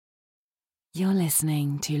You're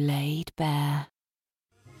listening to Laid Bare.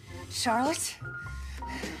 Charlotte,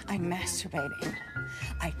 I'm masturbating.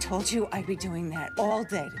 I told you I'd be doing that all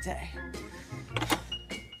day today.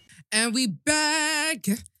 And we back.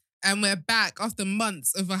 And we're back after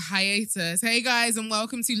months of a hiatus. Hey guys, and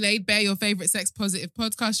welcome to Laid Bare, your favourite sex positive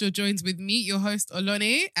podcast. You're joined with me, your host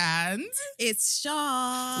Oloni, and it's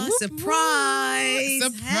Shaw. Whoop, Surprise!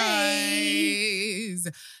 Surprise! Hey.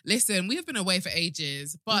 Listen, we have been away for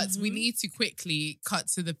ages, but we need to quickly cut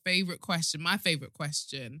to the favourite question, my favourite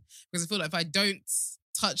question, because I feel like if I don't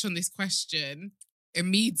touch on this question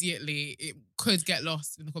immediately, it could get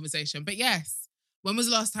lost in the conversation. But yes. When was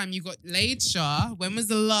the last time you got laid, Shah? When was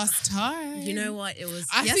the last time? You know what? It was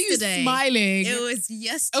I yesterday. see you smiling. It was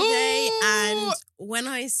yesterday. Ooh. And when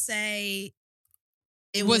I say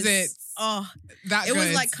it was it that it good?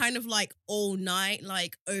 was like kind of like all night,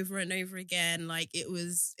 like over and over again. Like it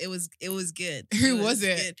was good. Who was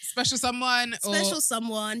it? Good. Special someone? Special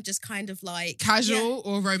someone, just kind of like casual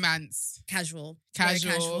or romance? Casual.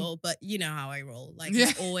 Casual. Very casual, but you know how I roll. Like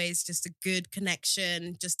it's always just a good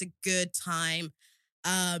connection, just a good time.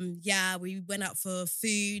 We went out for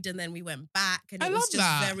food and then we went back and it was just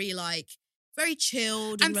very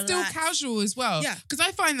chilled and still casual as well. Yeah. Because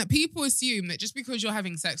I find that people assume that just because you're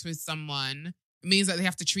having sex with someone, it means that they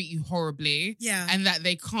have to treat you horribly. Yeah. And that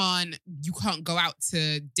you can't go out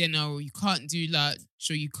to dinner or you can't do lunch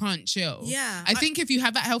or you can't chill. Yeah. I think if you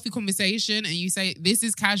have that healthy conversation and you say, this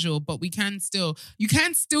is casual, but you can still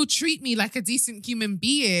treat me like a decent human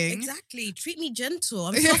being. Exactly. Treat me gentle.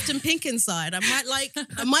 I'm soft and pink inside. I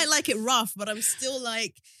might like it rough, but I'm still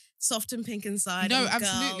like soft and pink inside. No, I'm a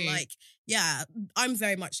absolutely. Girl. Yeah, I'm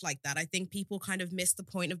very much like that. I think people kind of miss the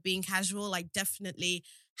point of being casual. Like, definitely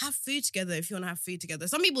have food together if you want to have food together.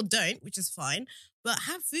 Some people don't, which is fine. But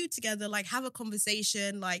have food together, like have a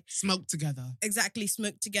conversation, like smoke together. Exactly,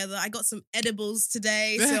 smoke together. I got some edibles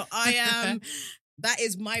today, so that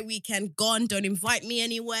is my weekend gone. Don't invite me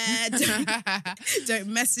anywhere. Don't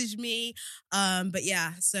message me. But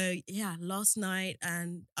yeah, so yeah, last night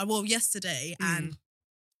and yesterday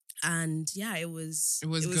and yeah, it was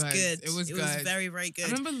good. It was very, very good. I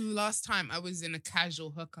remember the last time I was in a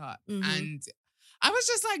casual hookup and I was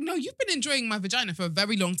just like, no, you've been enjoying my vagina for a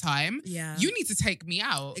very long time. Yeah. You need to take me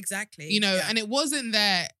out. Exactly. You know, and it wasn't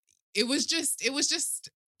that, it was just,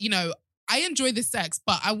 you know, I enjoy the sex,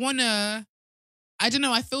 but I don't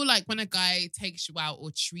know, I feel like when a guy takes you out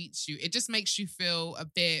or treats you, it just makes you feel a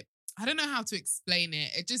bit, I don't know how to explain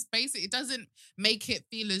it. It just basically, it doesn't make it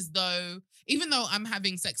feel as though, even though I'm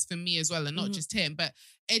having sex for me as well and not just him, but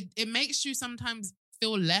it makes you sometimes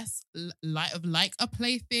feel less like a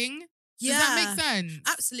plaything. Does that make sense?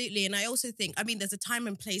 Absolutely. And I also think, I mean, there's a time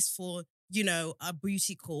and place for, you know, a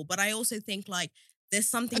booty call, but I also think like there's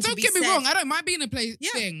something to be said. Don't get me wrong, I don't mind being a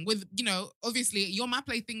plaything with, you know, obviously you're my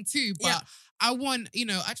plaything too, but I want, you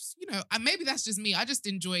know, maybe that's just me. I just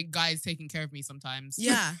enjoy guys taking care of me sometimes.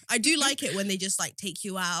 Yeah, I do like it when they just like take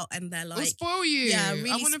you out and they're like, they'll spoil you. Yeah,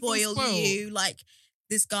 really spoil you. Like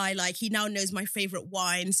this guy, like he now knows my favorite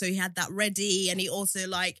wine, so he had that ready, and he also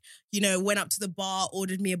like, you know, went up to the bar,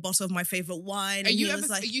 ordered me a bottle of my favorite wine. Are you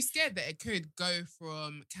scared that it could go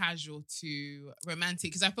from casual to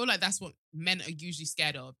romantic? Because I feel like that's what men are usually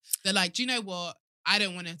scared of. They're like, do you know what? I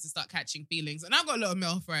don't want her to start catching feelings. And I've got a lot of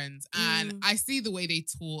male friends and I see the way they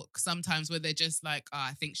talk sometimes where they're just like,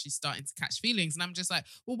 I think she's starting to catch feelings. And I'm just like,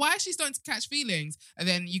 well, why is she starting to catch feelings? And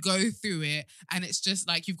then you go through it and it's just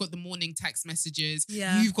like, you've got the morning text messages,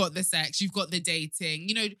 you've got the sex, you've got the dating,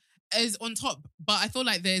 you know, as on top. But I feel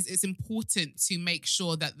like it's important to make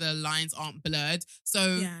sure that the lines aren't blurred.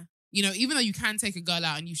 So, you know, even though you can take a girl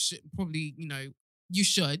out and you should probably, you know, you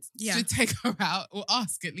should take her out or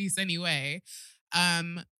ask at least anyway.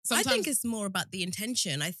 I think it's more about the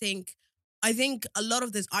intention. I think a lot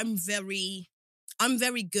of this, I'm very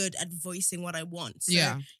good at voicing what I want.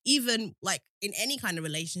 So even like in any kind of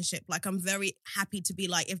relationship, like I'm very happy to be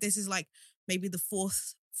like, if this is like maybe the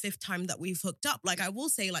 4th, 5th time that we've hooked up, like I will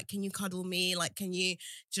say like, can you cuddle me? Like, do you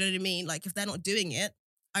know what I mean? Like if they're not doing it,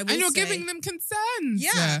 I will And you're say, giving them consent.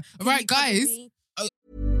 Yeah. All right, guys.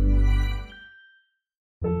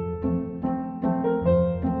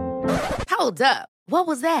 Hold up. What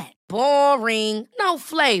was that? Boring. No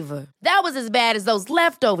flavor. That was as bad as those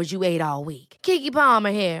leftovers you ate all week. Keke Palmer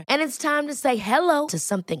here. And it's time to say hello to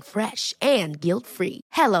something fresh and guilt-free.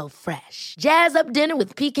 Hello Fresh. Jazz up dinner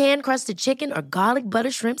with pecan-crusted chicken or garlic butter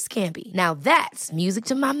shrimp scampi. Now that's music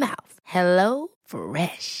to my mouth. Hello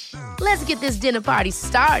Fresh. Let's get this dinner party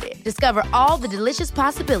started. Discover all the delicious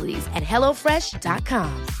possibilities at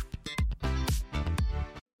HelloFresh.com.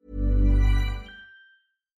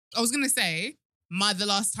 I was going to say, The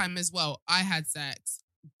last time as well, I had sex.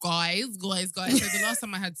 Guys. So the last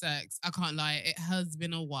time I had sex, I can't lie, it has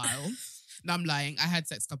been a while. No, I'm lying. I had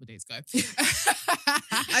sex a couple of days ago.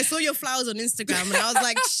 I saw your flowers on Instagram and I was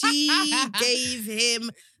like, she gave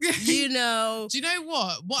him, you know. Do you know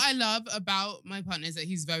what? What I love about my partner is that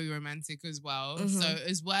he's very romantic as well. Mm-hmm. So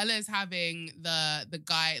as well as having the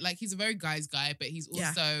guy, like he's a very guy's guy, but he's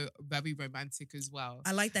also very romantic as well.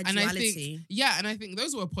 I like that and duality. And I think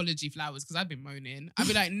those were apology flowers because I've been moaning. I'd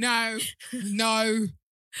be like, no.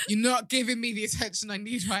 You're not giving me the attention I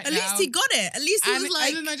need right now. At least he got it. At least he was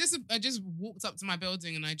like... And then I just walked up to my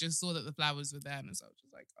building and I just saw that the flowers were there. And so I was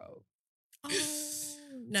just like, oh.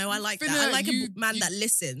 No, I like that. I like a man that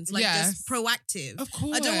listens. Like, just proactive. Of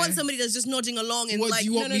course. I don't want somebody that's just nodding along and what like... do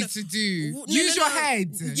you want me to do? Use your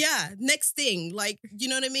head. Yeah, next thing. Like, you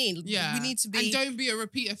know what I mean? Yeah. We need to be... And don't be a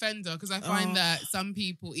repeat offender because I find that some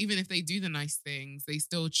people, even if they do the nice things, they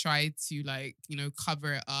still try to like, you know,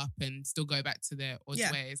 cover it up and still go back to their odd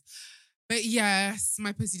ways. But yes,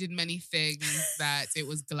 my pussy did many things that it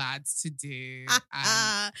was glad to do.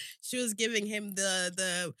 She was giving him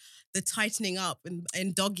the tightening up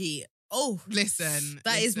in doggy. Oh, listen.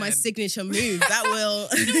 That is my signature move. That will...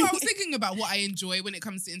 You know what? I was thinking about what I enjoy when it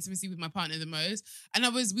comes to intimacy with my partner the most. And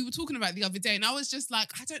we were talking about it the other day and I was just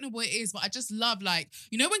like, I don't know what it is, but I just love like,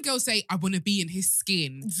 you know when girls say, I want to be in his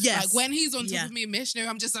skin? Yes. Like when he's on top of me and missionary,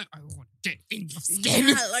 I'm just like, I want to get in your skin.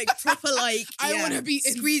 Yeah, like proper like... I want to be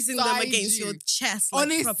squeezing them against your chest. Like,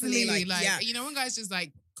 honestly, properly, like you know when guys just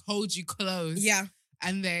like hold you close? Yeah.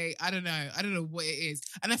 And I don't know what it is.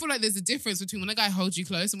 And I feel like there's a difference between when a guy holds you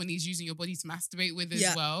close and when he's using your body to masturbate with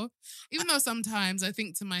as well. Even though sometimes I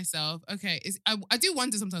think to myself, okay, I do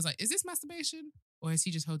wonder sometimes, like, is this masturbation or is he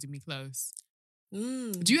just holding me close?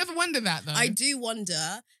 Do you ever wonder that though? I do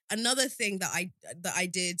wonder. Another thing that I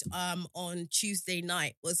did on Tuesday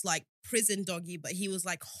night was like prison doggy, but he was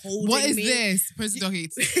like holding me. What is this? Prison doggy?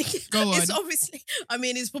 Go on. It's obviously, I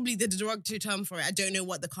mean, it's probably the derogatory term for it. I don't know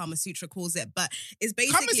what the Kama Sutra calls it, but it's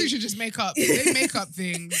basically... Kama Sutra just make up. They make up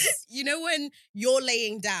things. You know when you're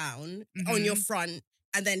laying down on your front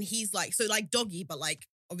and then he's like, so like doggy, but like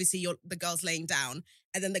obviously the girl's laying down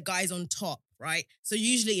and then the guy's on top, right? So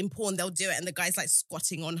usually in porn, they'll do it and the guy's like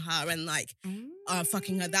squatting on her and like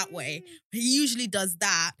fucking her that way. He usually does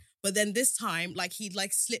that. But then this time, like he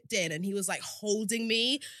like slipped in and he was like holding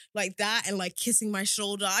me like that and like kissing my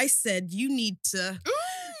shoulder. I said, you need to.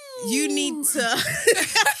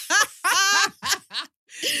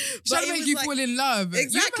 Trying to make you fall in love.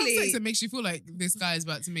 Exactly. You know sex that makes you feel like this guy is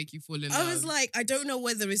about to make you fall in love. I was like, I don't know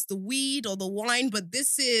whether it's the weed or the wine, but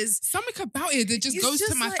this is... Something about it that just goes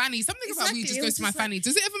to my fanny. Something about weed just goes to my fanny.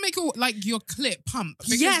 Does it ever make your clit pump?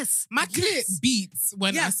 Because yes. My clit beats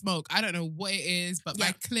when I smoke. I don't know what it is, but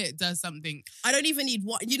my clit does something. I don't even need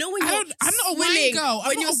wine. You know when I'm not a wine girl.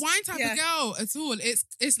 I'm not a wine type of girl at all.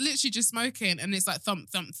 It's literally just smoking and it's like thump,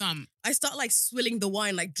 thump, thump. I start like swilling the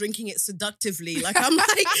wine, like drinking it seductively. Like I'm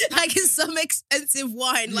like it's some expensive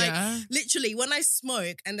wine. Like literally when I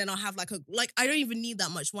smoke and then I'll have like I don't even need that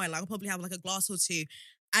much wine. Like I'll probably have like a glass or two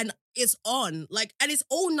and it's on. Like, and it's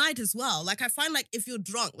all night as well. Like I find like if you're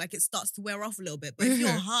drunk, like it starts to wear off a little bit. But if you're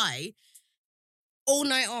high, all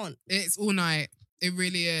night on. It's all night. It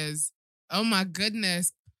really is. Oh my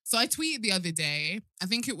goodness. So I tweeted the other day, I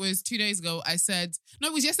think it was 2 days ago, I said, no,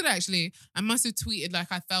 it was yesterday actually. I must have tweeted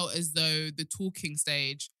like I felt as though the talking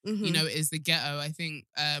stage, you know, is the ghetto. I think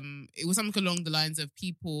it was something along the lines of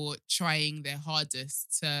people trying their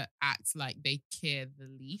hardest to act like they care the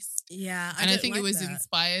least. Yeah, I think it was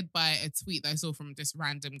inspired by a tweet that I saw from this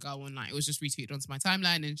random girl online. It was just retweeted onto my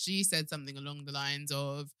timeline and she said something along the lines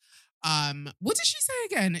of, what did she say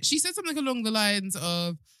again? She said something along the lines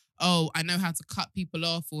of, oh, I know how to cut people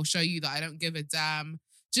off or show you that I don't give a damn.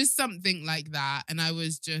 Just something like that. And I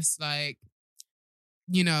was just like,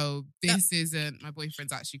 you know, this isn't... My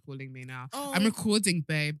boyfriend's actually calling me now. Oh. I'm recording,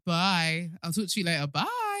 babe. Bye. I'll talk to you later. Bye.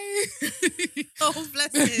 Oh,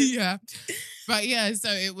 bless him. Yeah. But yeah,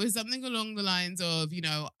 so it was something along the lines of, you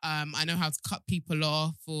know, I know how to cut people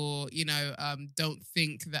off or, you know, don't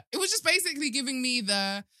think that... It was just basically giving me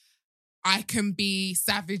the... I can be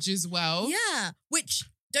savage as well. Yeah, which...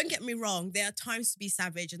 Don't get me wrong, there are times to be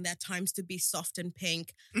savage and there are times to be soft and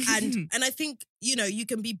pink. And I think, you know, you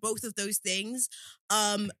can be both of those things.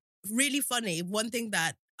 Really funny. One thing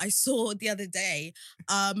that I saw the other day,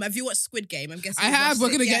 have you watched Squid Game? I'm guessing I have. We're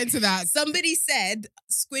going to get into that. Somebody said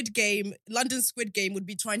London Squid Game would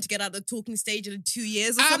be trying to get out of the talking stage in 2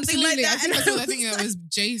 years or something like that. I think that was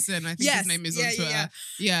Jason. I think his name is on Twitter. Yeah.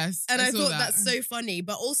 Yes. And I thought that's so funny.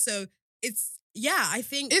 But also, I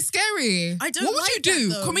think... It's scary. I don't What would like you do?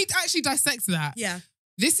 that, Can we actually dissect that? Yeah.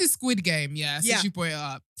 This is Squid Game, since Yeah. you brought it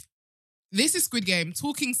up. This is Squid Game,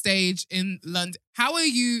 talking stage in London. How are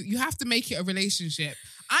you? You have to make it a relationship.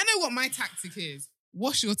 I know what my tactic is.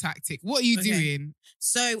 What's your tactic? What are you doing?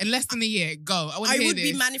 So In less than a year, go. I want to hear would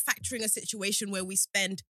this. be manufacturing a situation where we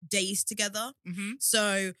spend days together. Mhm.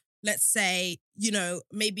 So let's say,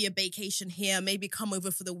 maybe a vacation here, maybe come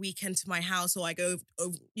over for the weekend to my house, or I go,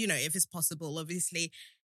 if it's possible, obviously.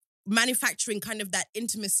 Manufacturing kind of that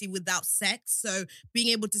intimacy without sex. So being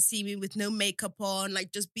able to see me with no makeup on,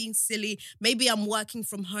 like just being silly. Maybe I'm working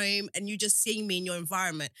from home and you just seeing me in your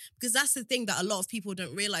environment. Because that's the thing that a lot of people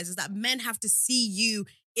don't realize is that men have to see you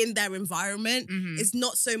in their environment. Mhm. It's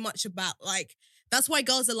not so much about like, that's why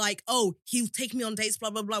girls are like, oh, he'll take me on dates,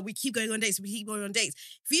 blah, blah, blah. We keep going on dates. If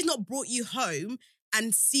he's not brought you home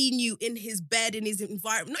and seen you in his bed, in his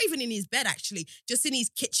environment, not even in his bed actually, just in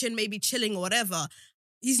his kitchen, maybe chilling or whatever,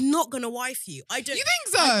 he's not going to wife you. You think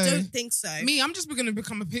so? I don't think so. Me, I'm just going to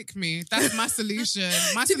become a pick-me. That's my solution.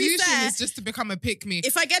 My To be solution fair, is just to become a pick-me.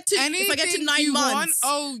 If I get to 9 months.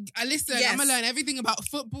 Listen, Yes. I'm going to learn everything about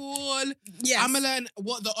football. Yes. I'm going to learn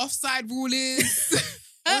what the offside rule is,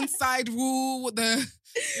 onside rule, what the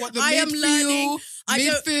I am learning.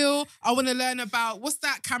 midfield. I want to learn about, what's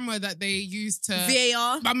that camera that they use to...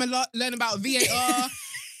 VAR. I'm going to learn about VAR.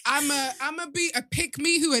 I'm a be a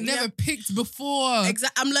pick-me who had never picked before.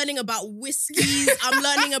 Exactly. I'm learning about whiskeys. I'm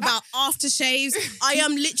learning about aftershaves. I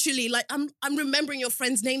am literally like, I'm remembering your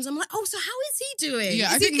friends' names. I'm like, oh, so how is he doing? Yeah,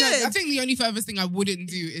 is I he think good? I think the only furthest thing I wouldn't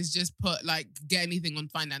do is just put get anything on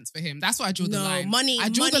finance for him. That's why I draw the line. Money. I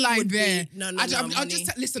draw the line would there. Be, no, I'll money.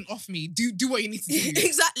 just listen off me. Do what you need to do.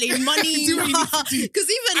 Exactly. Money. Do what you need to do. Because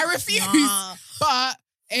even I refuse. Nah. But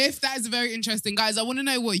if that is very interesting, guys, I want to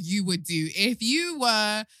know what you would do if you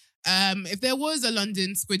were. If there was a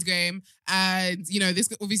London Squid Game, and this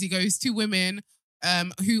obviously goes to women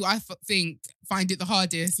who I think find it the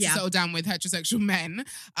hardest to settle down with heterosexual men,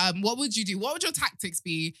 what would you do? What would your tactics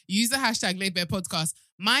be? Use the hashtag #LaidBarePodcast.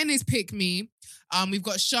 Mine is pick me. We've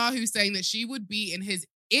got Shah who's saying that she would be in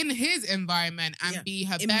his environment and be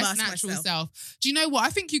her best natural self. Do you know what? I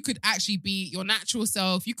think you could actually be your natural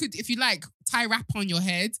self. You could, if you like, tie wrap on your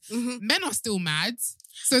head. Mm-hmm. Men are still mad.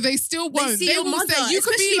 So they still won't. They see your mother. Say, you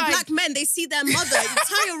could especially be like, black men, they see their mother. You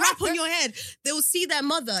tie a wrap on your head, they will see their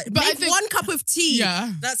mother. But Make one cup of tea.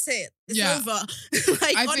 Yeah. That's it. It's Yeah. over.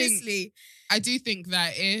 Honestly. I do think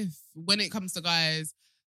that when it comes to guys,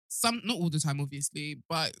 not all the time, obviously,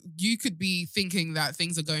 but you could be thinking that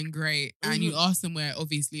things are going great and you ask them where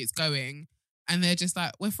obviously it's going and they're just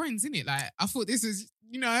like, we're friends, innit? Like, I thought this was,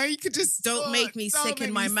 you could just... Don't make me sick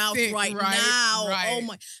in my mouth right now. Oh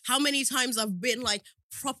my, how many times I've been like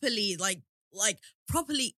properly, like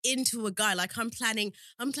properly into a guy. Like I'm planning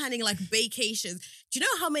like vacations. Do you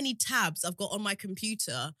know how many tabs I've got on my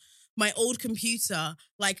computer? My old computer,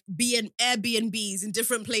 like Airbnbs in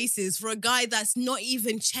different places for a guy that's not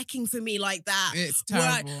even checking for me like that. It's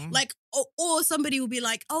terrible. Or somebody will be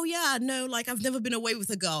like, oh yeah, no, like I've never been away with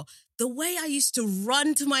a girl. The way I used to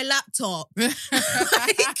run to my laptop,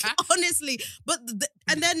 honestly.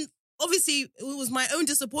 And then obviously it was my own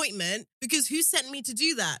disappointment because who sent me to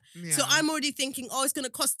do that? Yeah. So I'm already thinking, oh, it's going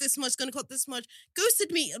to cost this much,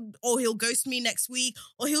 Ghosted me, or he'll ghost me next week,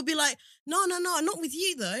 or he'll be like, no, not with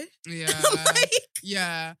you though. Yeah.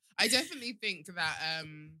 Yeah. I definitely think that,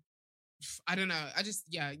 I don't know.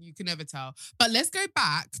 You can never tell. But let's go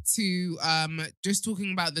back to just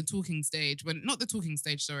talking about the talking stage, not the talking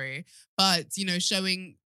stage, sorry, but,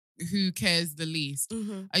 showing who cares the least.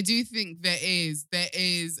 Mm-hmm. I do think there is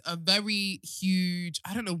a very huge,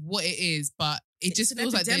 I don't know what it is, but it just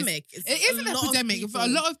feels epidemic. It is an epidemic for a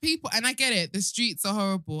lot of people. And I get it. The streets are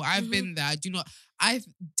horrible. I've been there. I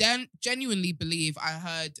genuinely believe I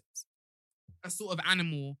heard a sort of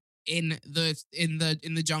animal in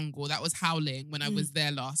the jungle that was howling when I was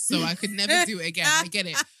there last. So I could never do it again. I get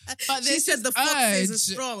it. But she said the foxes are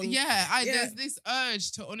strong. Yeah, there's this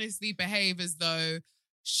urge to honestly behave as though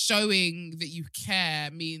showing that you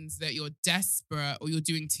care means that you're desperate or you're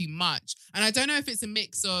doing too much. And I don't know if it's a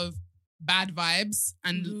mix of bad vibes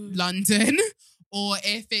and London, or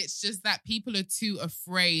if it's just that people are too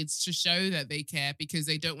afraid to show that they care because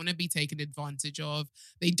they don't want to be taken advantage of.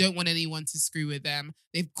 They don't want anyone to screw with them.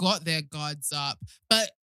 They've got their guards up.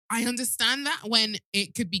 But I understand that when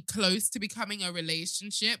it could be close to becoming a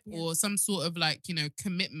relationship or some sort of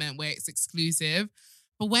commitment where it's exclusive.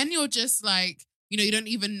 But when you're just you don't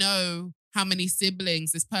even know how many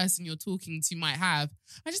siblings this person you're talking to might have.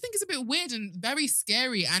 I just think it's a bit weird and very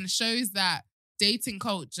scary and shows that dating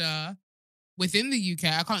culture, within the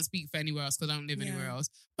UK, I can't speak for anywhere else because I don't live anywhere else,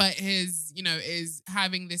 but his, is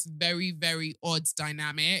having this very, very odd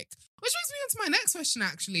dynamic. Which brings me on to my next question,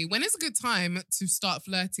 actually. When is a good time to start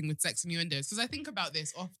flirting with sex innuendos? Because I think about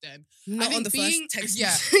this often. Not on the first text.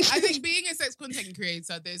 Yeah, I think being a sex content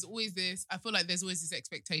creator, there's always this, I feel like there's always this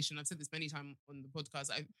expectation. I've said this many times on the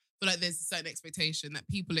podcast. I feel like there's a certain expectation that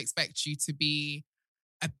people expect you to be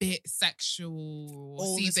a bit sexual,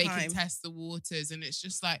 or see if they can test the waters. And it's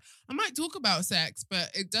just like, I might talk about sex,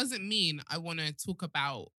 but it doesn't mean I want to talk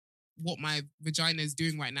about what my vagina is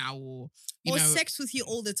doing right now, or sex with you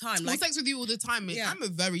all the time. Or sex with you all the time. Yeah. I'm a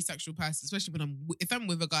very sexual person, especially when if I'm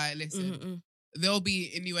with a guy. Listen, there'll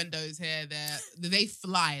be innuendos here, there. They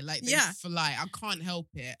fly, they fly. I can't help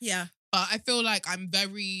it. Yeah. But I feel like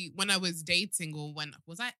when I was dating, or when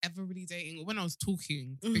was I ever really dating, or when I was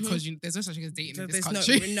talking, because there's no such thing as dating in this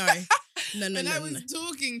country. No. When I was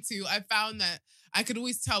talking to, I found that I could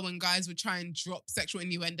always tell when guys would try and drop sexual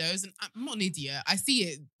innuendos, and I'm not an idiot. I see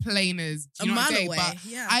it plain as a mile away. But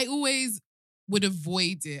I always would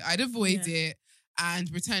avoid it. I'd avoid it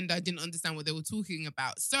and pretend I didn't understand what they were talking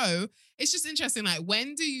about. So it's just interesting.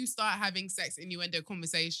 When do you start having sex innuendo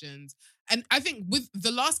conversations? And I think with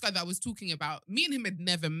the last guy that I was talking about, me and him had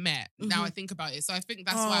never met. Now I think about it. So I think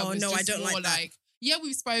that's why I was I don't more like that. Yeah,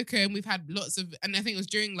 we've spoken. We've had lots of, and I think it was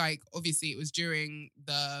during obviously it was during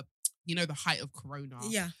the, the height of Corona.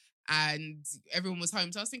 Yeah. And everyone was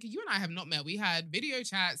home. So I was thinking, you and I have not met. We had video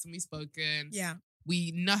chats and we've spoken. Yeah.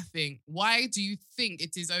 Nothing. Why do you think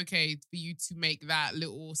it is okay for you to make that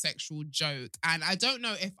little sexual joke? And I don't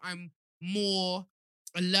know if I'm more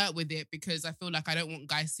alert with it because I feel like I don't want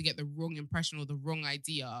guys to get the wrong impression or the wrong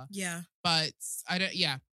idea. Yeah. But I don't,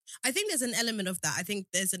 I think there's an element of that. I think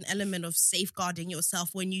there's an element of safeguarding yourself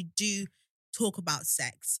when you do talk about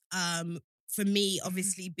sex. For me,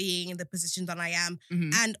 obviously being in the position that I am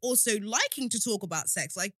and also liking to talk about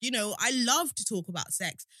sex. I love to talk about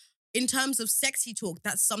sex. In terms of sexy talk,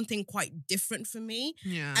 that's something quite different for me.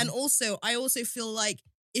 Yeah. And also, I also feel like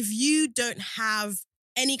if you don't have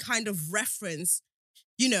any kind of reference,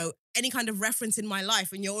 any kind of reference in my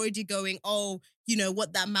life and you're already going,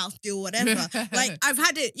 what that mouth do or whatever. I've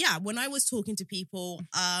had it, when I was talking to people,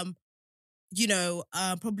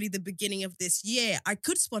 probably the beginning of this year, I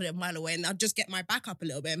could spot it a mile away and I'll just get my back up a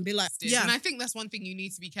little bit and be like, yeah. And I think that's one thing you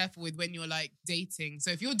need to be careful with when you're dating.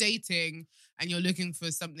 So if you're dating and you're looking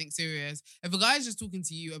for something serious, if a guy is just talking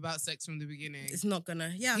to you about sex from the beginning, it's not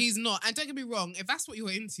gonna, he's not. And don't get me wrong, if that's what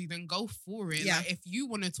you're into, then go for it. Yeah. If you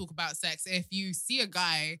want to talk about sex, if you see a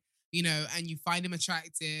guy, and you find him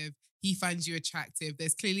attractive, he finds you attractive,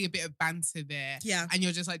 there's clearly a bit of banter there. Yeah. And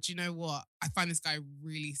you're just like, do you know what? I find this guy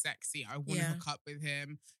really sexy. I want to hook up with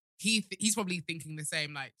him. He's probably thinking the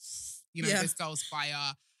same, this girl's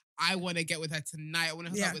fire. I want to get with her tonight. I want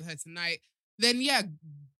to hook up with her tonight. Then,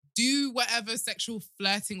 do whatever sexual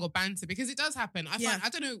flirting or banter, because it does happen. I find, I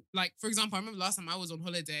don't know, for example, I remember last time I was on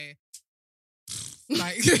holiday,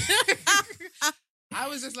 I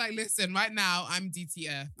was just like, listen, right now, I'm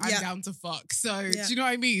DTF. I'm down to fuck. So, do you know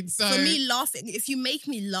what I mean? So for me, laughing, if you make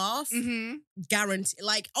me laugh, guarantee,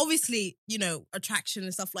 obviously, attraction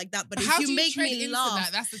and stuff like that. But if you make me laugh.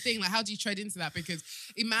 That's the thing. How do you tread into that? Because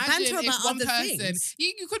imagine if one person,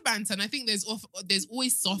 you could banter. And I think there's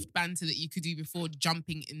always soft banter that you could do before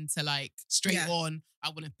jumping into straight on, I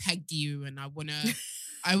want to peg you and I want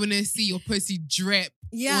to see your pussy drip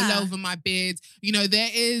all over my beard.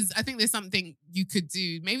 I think there's something you could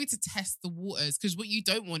do maybe to test the waters, because what you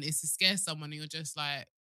don't want is to scare someone and you're just like,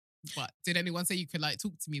 what? Did anyone say you could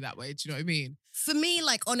talk to me that way? Do you know what I mean? For me,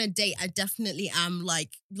 on a date, I definitely am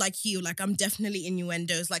like you. I'm definitely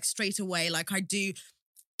innuendos, straight away. I do.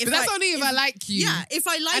 But that's only if I like you. Yeah, if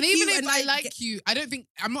I like you. And even if I like you, I don't think,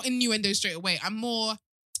 I'm not innuendo straight away. I'm more,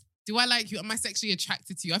 do I like you? Am I sexually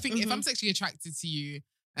attracted to you? I think if I'm sexually attracted to you,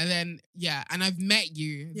 and then, and I've met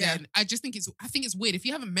you, then I just think it's weird. If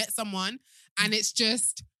you haven't met someone and it's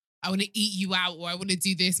just, I want to eat you out or I want to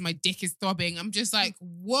do this, my dick is throbbing, I'm just like,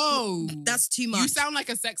 whoa. That's too much. You sound like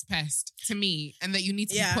a sex pest to me, and that you need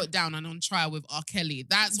to be put down and on trial with R. Kelly.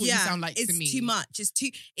 That's what you sound like to me. It's too much.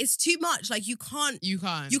 It's too much. You can't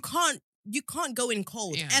go in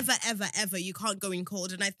cold. Ever, ever, ever. You can't go in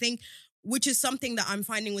cold. And I think, which is something that I'm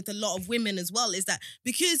finding with a lot of women as well, is that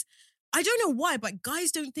because I don't know why, but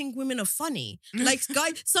guys don't think women are funny. Some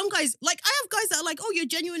guys, I have guys that are like, oh, you're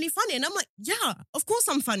genuinely funny. And I'm like, yeah, of course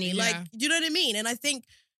I'm funny. Yeah. You know what I mean? And I think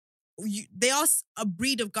they are a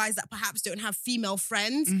breed of guys that perhaps don't have female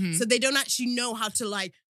friends. So they don't actually know how to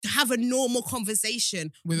have a normal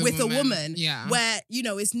conversation with a woman where,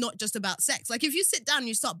 it's not just about sex. If you sit down and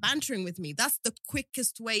you start bantering with me, that's the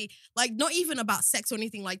quickest way, not even about sex or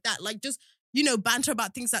anything like that. Just banter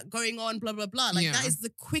about things that are going on, blah, blah, blah. Like, that is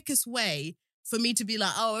the quickest way for me to be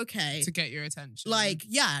like, oh, okay. To get your attention. Like,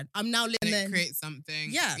 yeah, I'm now living there. Create something.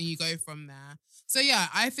 Yeah. And you go from there. So, yeah,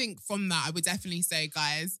 I think from that, I would definitely say,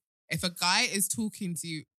 guys, if a guy is talking to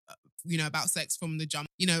you, about sex from the jump,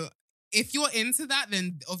 if you're into that,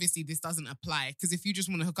 then obviously this doesn't apply. Because if you just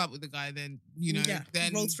want to hook up with a guy, then,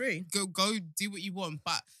 then roll through. Go do what you want.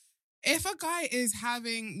 But if a guy is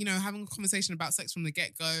having a conversation about sex from the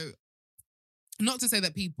get-go, not to say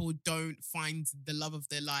that people don't find the love of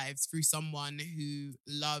their lives through someone who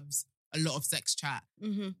loves a lot of sex chat,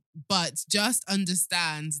 but just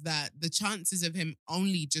understands that the chances of him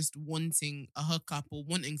only just wanting a hookup or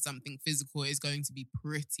wanting something physical is going to be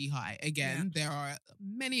pretty high. Again, there are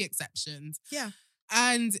many exceptions. Yeah.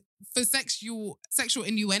 And for sexual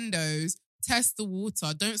innuendos, test the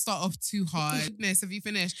water. Don't start off too hard. Goodness, have you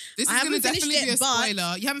finished? This is going to definitely be a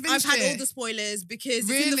spoiler. You haven't finished I've had it? all the spoilers because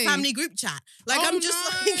it's in the family group chat. Like, I'm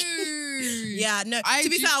just like... Yeah, no. To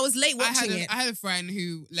be fair, I was late watching it. I had a friend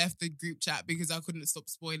who left the group chat because I couldn't stop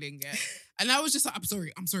spoiling it. And I was just like, I'm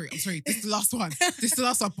sorry. This is the last one.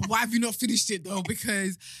 But why have you not finished it though?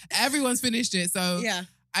 Because everyone's finished it. So... Yeah.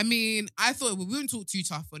 I mean, I thought we wouldn't talk too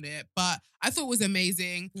tough on it, but I thought it was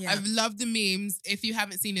amazing. Yeah. I've loved the memes. If you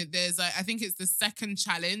haven't seen it, there's I think it's the second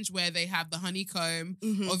challenge where they have the honeycomb.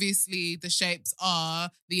 Obviously, the shapes are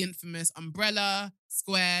the infamous umbrella,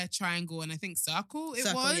 square, triangle, and I think circle. It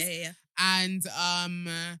was. Yeah. And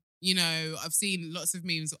I've seen lots of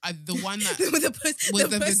memes. The one that with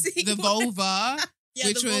the vulva, yeah,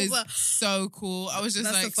 which was so cool. I was just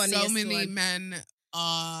That's like, so many men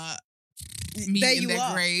are meet in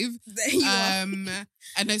their grave. There you are.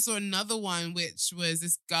 And I saw another one which was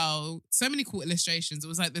this girl, so many cool illustrations. It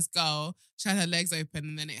was like this girl, she had her legs open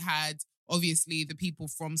and then it had obviously the people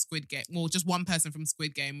from Squid Game, well, just one person from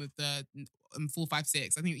Squid Game with the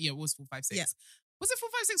 456. I think, it was 456. Yeah. Was it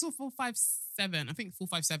 456 or 457? I think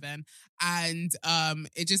 457. And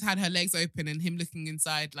it just had her legs open and him looking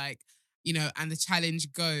inside like, and the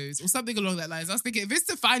challenge goes, or something along that lines. I was thinking, if it's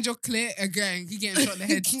to find your clit again, you getting shot in the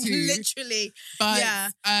head too. Literally. But,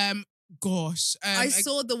 yeah. Gosh. I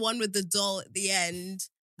saw the one with the doll at the end.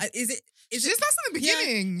 Is it? That's in the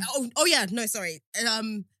beginning. Yeah. Oh, yeah. No, sorry.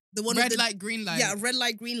 The one red with light, green light. Yeah, red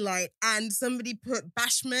light, green light. And somebody put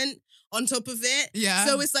bashment on top of it. Yeah.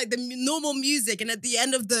 So it's like the normal music. And at the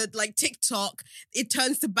end of the TikTok, it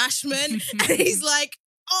turns to bashment. And he's like,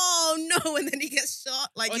 oh no, and then he gets shot.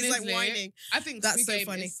 Like, honestly, he's like whining. I think that's so funny.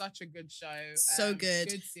 funny. It's such a good show. So good.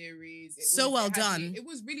 Good series. Well done. It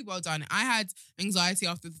was really well done. I had anxiety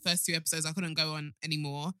after the first 2 episodes. I couldn't go on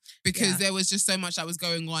anymore because there was just so much that was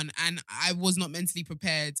going on and I was not mentally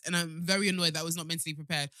prepared. And I'm very annoyed that I was not mentally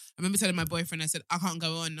prepared. I remember telling my boyfriend, I said, I can't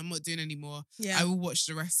go on. I'm not doing anymore. Yeah. I will watch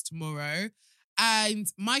the rest tomorrow. And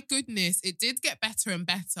my goodness, it did get better and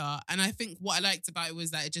better. And I think what I liked about it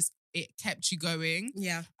was that it kept you going.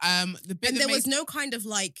 Yeah. And there was no kind of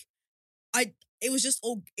it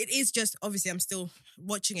is just, obviously I'm still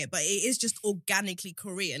watching it, but it is just organically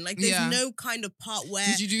Korean. Like there's no kind of part where...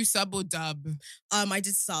 Did you do sub or dub? I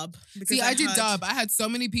did sub. See, I did dub. I had so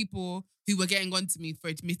many people who were getting on to me for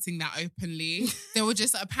admitting that openly. They were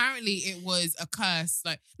just, apparently it was a curse.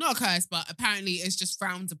 Like, not a curse, but apparently it's just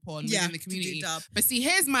frowned upon within the community. To do dub. But see,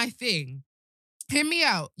 here's my thing. Hear me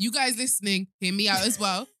out. You guys listening, hear me out as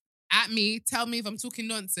well. At me, tell me if I'm talking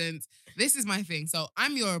nonsense. This is my thing. So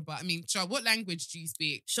I'm Yoruba. I mean, Char, what language do you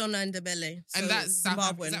speak? Shona and Ndebele. So and that's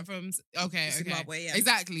Zimbabwean. Is that from? Okay. Zimbabwe, yeah.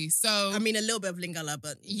 Exactly. So I mean, a little bit of Lingala,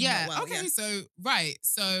 but yeah. Well, okay. Yeah. So right.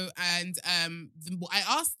 So and I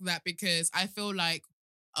asked that because I feel like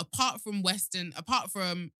apart from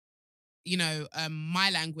my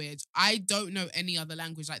language, I don't know any other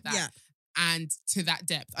language like that. Yeah. And to that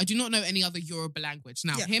depth, I do not know any other Yoruba language.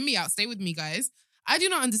 Now, hear me out. Stay with me, guys. I do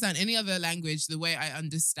not understand any other language the way I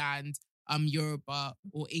understand Yoruba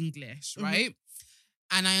or English, right?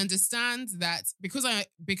 And I understand that because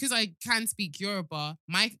I can speak Yoruba,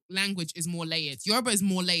 my language is more layered. Yoruba is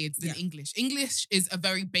more layered than English. English is a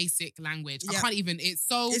very basic language. I can't even. It's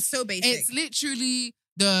so basic. It's literally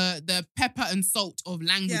the pepper and salt of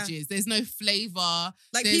languages. Yeah. There's no flavor.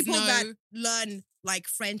 Like people that learn like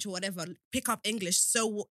French or whatever pick up English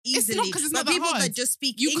so easily. It's not because it's not that people hard. that just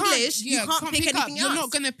speak English, you can't pick anything else. You're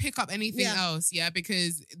not going to pick up anything else,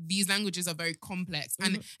 because these languages are very complex.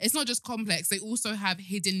 And it's not just complex, they also have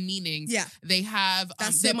hidden meanings. Yeah. They have...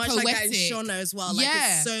 That's so much poetic. like that in Shona as well. Like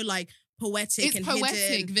it's so like poetic it's and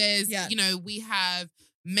poetic. Hidden. There's, we have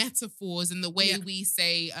metaphors and the way we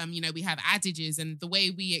say, we have adages and the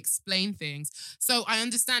way we explain things. So I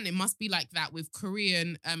understand it must be like that with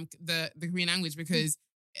Korean, the Korean language, because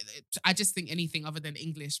I just think anything other than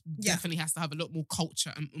English definitely has to have a lot more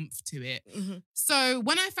culture and oomph to it. Mm-hmm. So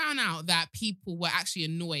when I found out that people were actually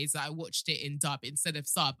annoyed that I watched it in dub instead of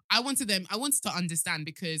sub, I wanted to understand,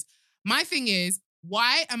 because my thing is,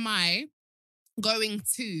 why am I going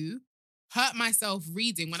to hurt myself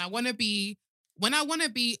reading when I want to be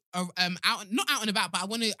out, not out and about, but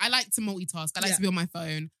I like to multitask. I like to be on my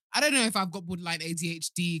phone. I don't know if I've got borderline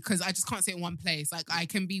ADHD because I just can't sit in one place. Like, I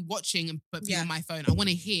can be watching but be on my phone. I want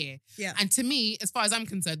to hear. Yeah. And to me, as far as I'm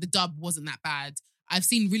concerned, the dub wasn't that bad. I've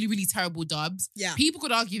seen really, really terrible dubs. Yeah. People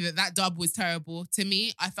could argue that dub was terrible. To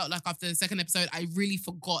me, I felt like after the second episode, I really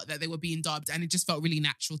forgot that they were being dubbed, and it just felt really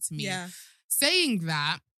natural to me. Yeah. Saying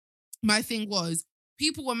that, my thing was,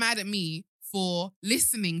 people were mad at me for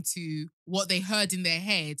listening to what they heard in their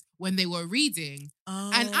head when they were reading.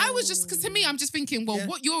 Oh. And I was just, because to me, I'm just thinking, well,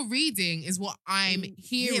 what you're reading is what I'm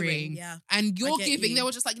hearing. Yeah. And you're giving, you. they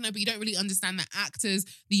were just like, no, but you don't really understand the actors,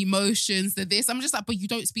 the emotions, the this. I'm just like, but you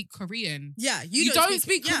don't speak Korean. Yeah. You don't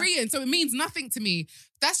speak Korean, so it means nothing to me.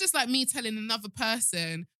 That's just like me telling another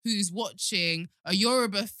person who's watching a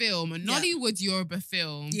Yoruba film, a Nollywood Yoruba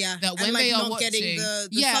film, that when they are watching,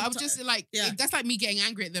 I'm just like, that's like me getting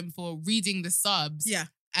angry at them for reading the subs,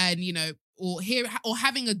 and or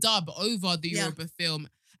having a dub over the Yoruba film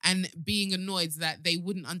and being annoyed that they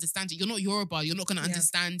wouldn't understand it. You're not Yoruba. You're not going to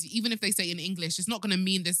understand, even if they say it in English, it's not going to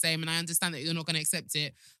mean the same. And I understand that you're not going to accept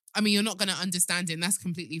it. I mean, you're not going to understand it, and that's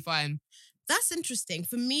completely fine. That's interesting.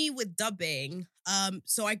 For me with dubbing,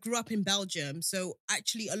 so I grew up in Belgium. So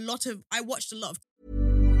actually I watched a lot of...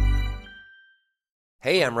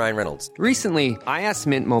 Hey, I'm Ryan Reynolds. Recently, I asked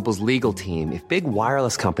Mint Mobile's legal team if big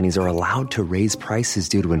wireless companies are allowed to raise prices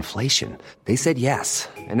due to inflation. They said yes.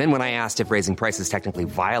 And then when I asked if raising prices technically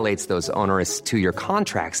violates those onerous 2-year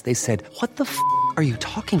contracts, they said, "What the f*** are you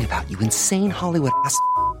talking about, you insane Hollywood ass?"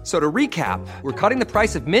 So to recap, we're cutting the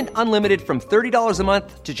price of Mint Unlimited from $30 a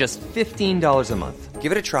month to just $15 a month.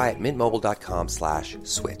 Give it a try at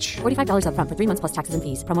mintmobile.com/switch. $45 up front for 3 months plus taxes and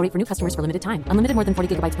fees. Promo rate for new customers for limited time. Unlimited more than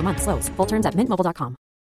 40 gigabytes per month. Slows full terms at mintmobile.com.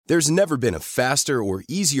 There's never been a faster or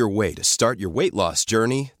easier way to start your weight loss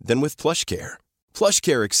journey than with PlushCare.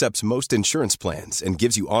 PlushCare accepts most insurance plans and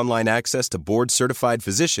gives you online access to board-certified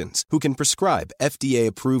physicians who can prescribe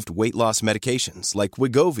FDA-approved weight loss medications like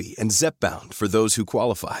Wegovy and Zepbound for those who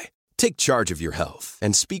qualify. Take charge of your health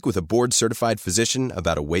and speak with a board-certified physician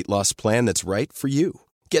about a weight loss plan that's right for you.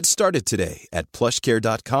 Get started today at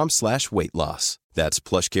plushcare.com/weight-loss. That's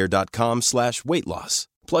plushcare.com/weight-loss.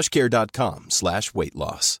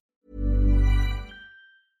 plushcare.com/weight-loss.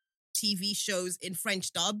 TV shows in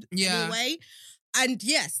French dub anyway. And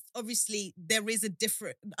yes, obviously there is a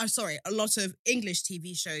lot of English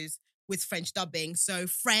TV shows with French dubbing. So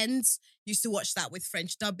Friends, used to watch that with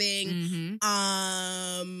French dubbing.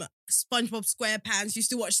 Mm-hmm. SpongeBob SquarePants, used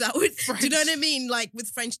to watch that with French. Do you know what I mean? Like with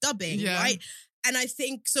French dubbing, right? And I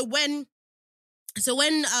think, so when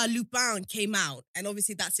Lupin came out, and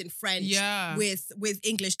obviously that's in French with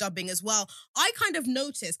English dubbing as well, I kind of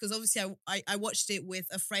noticed, because obviously I watched it with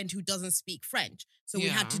a friend who doesn't speak French. So we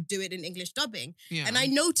had to do it in English dubbing. Yeah. And I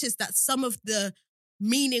noticed that some of the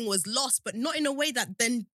meaning was lost, but not in a way that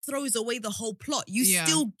then throws away the whole plot. You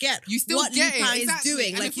still get what Lupin is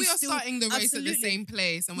doing. And like, if we are starting the race at the same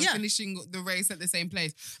place and we're finishing the race at the same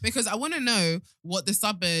place, because I want to know what the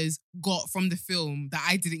subbers got from the film that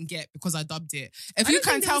I didn't get because I dubbed it. If you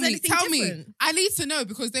can tell me. I need to know,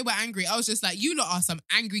 because they were angry. I was just like, you lot are some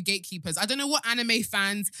angry gatekeepers. I don't know what anime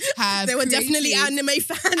fans have. They were definitely anime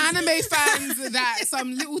fans. Anime fans, that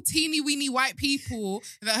some little teeny weeny white people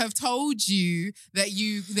that have told you that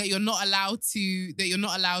you're not allowed to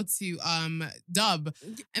dub,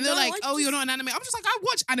 and they're like, "Oh, you're not an anime." I'm just like, I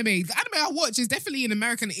watch anime. The anime I watch is definitely in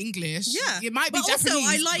American English. Yeah, it might be Japanese. Also,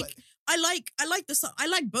 I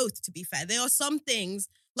like both. To be fair, there are some things,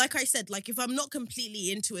 like I said, like if I'm not completely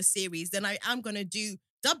into a series, then I am gonna do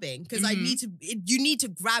dubbing, because you need to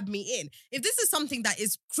grab me in. If this is something that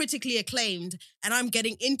is critically acclaimed and I'm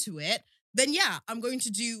getting into it, then I'm going to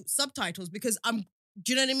do subtitles, because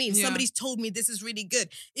do you know what I mean? Yeah. Somebody's told me this is really good.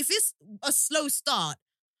 If it's a slow start,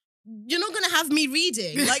 you're not going to have me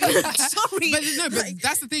reading. Like, sorry. But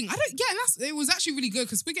that's the thing. It was actually really good,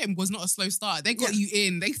 because Squid Game was not a slow start. They got you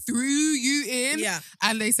in. They threw you in. Yeah.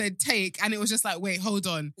 And they said, take. And it was just like, wait, hold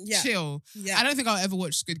on. Yeah. Chill. Yeah. I don't think I'll ever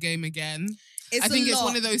watch Squid Game again. I think it's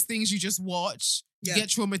one of those things you just watch, you get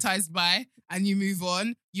traumatized by, and you move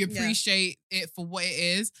on. You appreciate it for what it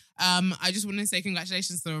is. I just want to say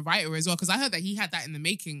congratulations to the writer as well, because I heard that he had that in the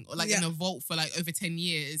making, or in the vault for like over 10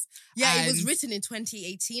 years. Yeah, it was written in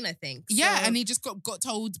 2018, I think. Yeah, and he just got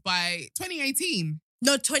told by 2018.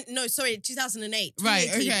 No, 2008. Right,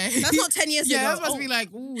 2018. okay. That's not 10 years ago. Yeah, that's supposed to be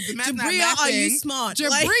like, ooh, the man's not Jabria, are you mapping. smart?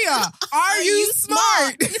 Jabria, are you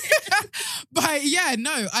smart? But yeah,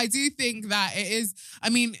 no, I do think that it is, I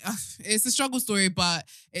mean, it's a struggle story, but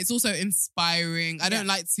it's also inspiring. I don't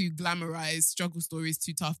like to glamorize struggle stories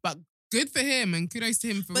too tough, but good for him and kudos to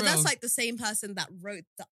him for real. But that's like the same person that wrote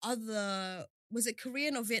the other, was it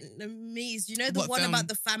Korean or Vietnamese? You know, the one about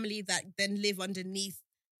the family that then live underneath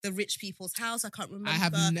the rich people's house. I can't remember. I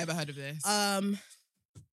have never heard of this.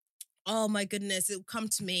 Oh my goodness, it'll come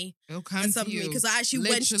to me. It'll come to you. Because I actually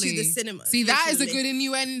went to the cinema. See, that is a good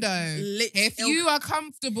innuendo. If you are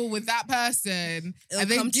comfortable with that person and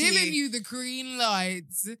they're giving you the green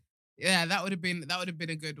lights, yeah, that would have been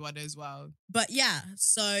a good one as well. But yeah,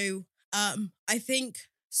 so I think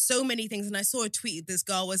so many things, and I saw a tweet. This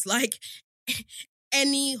girl was like,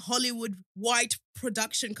 any Hollywood white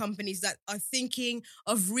production companies that are thinking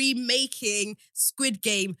of remaking Squid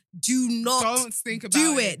Game, don't think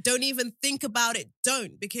about it. Don't even think about it.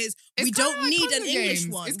 Don't, because we don't need an English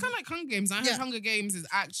one. It's kind of like Hunger Games. I heard Hunger Games is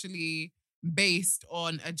actually based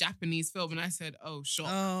on a Japanese film, and I said, "Oh, shock!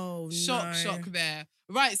 Oh, shock!" There,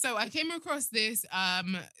 right? So I came across these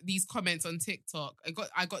comments on TikTok.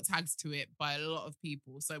 I got tagged to it by a lot of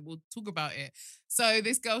people, so we'll talk about it. So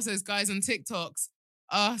this girl says, "Guys on TikToks."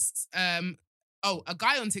 Asks, a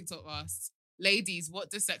guy on TikTok asks, ladies, what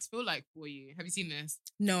does sex feel like for you? Have you seen this?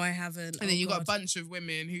 No, I haven't. And then you got a bunch of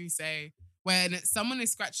women who say, when someone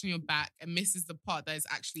is scratching your back and misses the part that is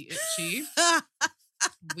actually itchy.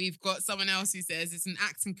 We've got someone else who says it's an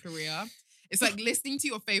acting career. It's like listening to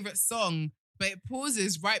your favorite song, but it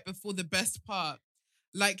pauses right before the best part.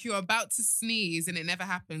 Like you're about to sneeze and it never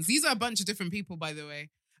happens. These are a bunch of different people, by the way.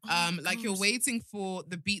 Like you're waiting for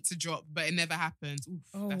the beat to drop, but it never happens.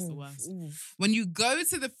 Oof, that's the worst. Oof. When you go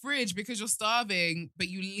to the fridge because you're starving, but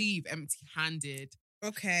you leave empty-handed.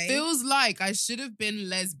 Okay. Feels like I should have been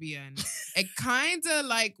lesbian. It kind of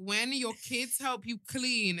like when your kids help you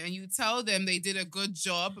clean and you tell them they did a good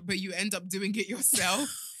job, but you end up doing it yourself.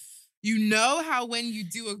 You know how when you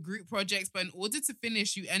do a group project, but in order to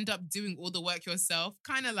finish, you end up doing all the work yourself?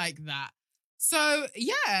 Kind of like that. So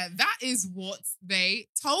yeah, that is what they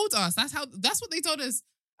told us. That's what they told us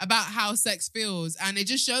about how sex feels. And it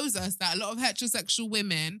just shows us that a lot of heterosexual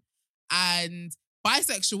women and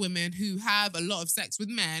bisexual women who have a lot of sex with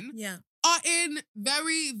men are in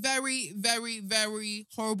very, very, very, very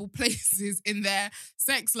horrible places in their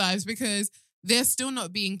sex lives because they're still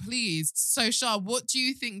not being pleased. So Shah, what do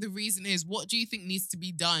you think the reason is? What do you think needs to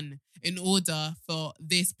be done in order for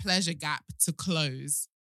this pleasure gap to close?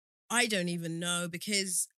 I don't even know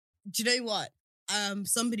because, do you know what?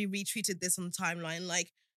 Somebody retweeted this on the timeline.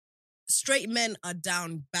 Like, straight men are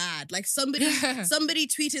down bad. Like somebody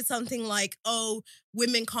tweeted something like, "Oh,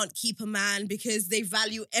 women can't keep a man because they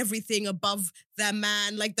value everything above their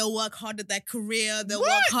man. Like they'll work hard at their career. They'll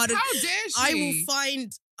work hard at." How dare she?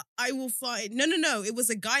 I will find. No. It was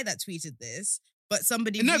a guy that tweeted this. But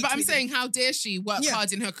somebody. No, but I'm saying, how dare she work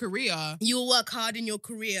hard in her career? You will work hard in your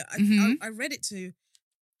career. I read it too.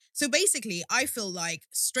 So basically, I feel like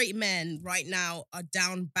straight men right now are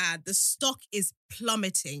down bad. The stock is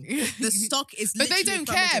plummeting. The stock is But they don't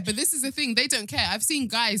plummeting. care. But this is the thing. They don't care. I've seen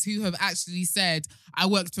guys who have actually said, I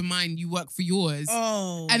worked for mine, you work for yours.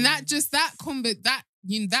 Oh. And that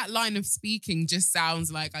line of speaking just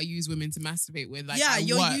sounds like I use women to masturbate with. Like,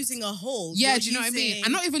 you're worked. using a hole. Yeah, do you know what I mean?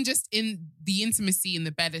 And not even just in the intimacy in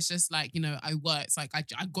the bed. It's just like, I work. It's like,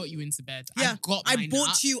 I got you into bed. Yeah, I bought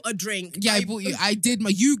nut. you a drink. Yeah, I bought you. I did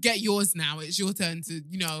you get yours now. It's your turn to,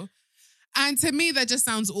 And to me, that just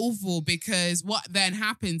sounds awful because what then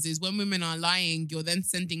happens is when women are lying, you're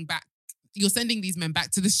sending these men back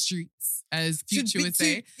to the streets, as Future would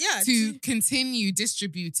say, to continue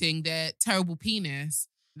distributing their terrible penis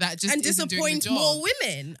that just and isn't doing the disappoint job. more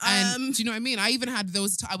women. And do you know what I mean? I even had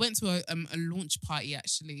I went to a launch party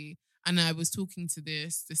actually, and I was talking to the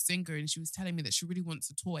singer, and she was telling me that she really wants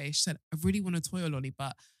a toy. She said, "I really want a toy, Oloni,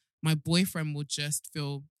 but my boyfriend will just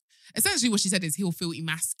feel." Essentially what she said is he'll feel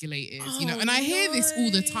emasculated, and I hear this all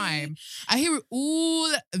the time. I hear it all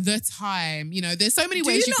the time. There's so many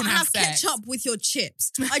ways you can have sex. Ketchup with your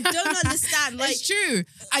chips? I don't understand. Like, it's true.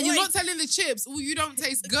 And you're not telling the chips, oh, you don't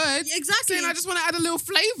taste good. Exactly. Saying, I just want to add a little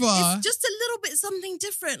flavor. It's just a little bit something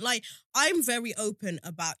different. Like, I'm very open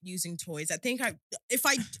about using toys. I think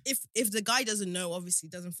if the guy doesn't know, obviously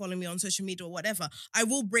doesn't follow me on social media or whatever, I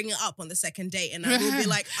will bring it up on the second date and I will be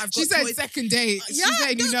like, I've got She said toys. second date. She's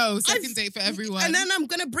letting you know. go. Second date for everyone. And then I'm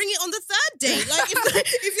going to bring it on the third date. Like,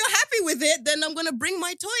 if you're happy with it, then I'm going to bring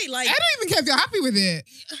my toy. Like, I don't even care if you're happy with it.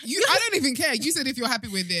 I don't even care. You said if you're happy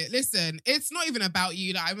with it. Listen, it's not even about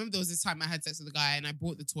you. Like, I remember there was this time I had sex with a guy and I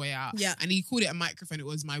brought the toy out. Yeah. And he called it a microphone. It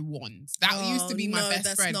was my wand. That used to be my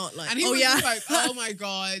best friend. Not like, and he was just like, oh my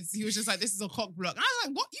God. He was just like, this is a cock block. And I was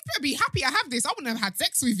like, what? You better be happy I have this. I wouldn't have had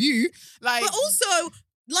sex with you. Like, but also,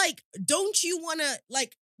 like, don't you want to,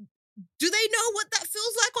 like, do they know what that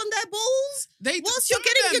feels like on their balls? Whilst you're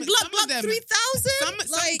getting your Gluck 3000?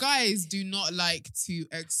 Some guys do not like to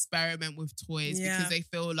experiment with toys because they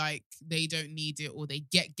feel like they don't need it or they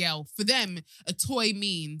get girl. For them, a toy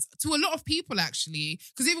means, to a lot of people actually,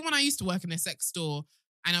 because even when I used to work in a sex store,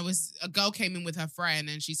 and a girl came in with her friend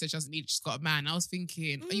and she said she doesn't need it, she's got a man. I was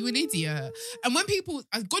thinking, are you an idiot? And when people,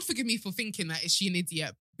 God forgive me for thinking that, is she an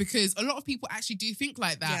idiot? Because a lot of people actually do think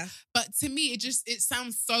like that. Yeah. But to me, it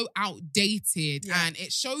sounds so outdated and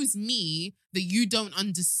it shows me that you don't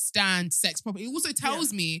understand sex properly. It also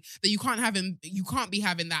tells me that you can't be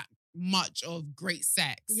having that much of great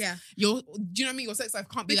sex. Yeah. Do you know what I mean? Your sex life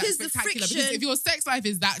can't be that spectacular. Because if your sex life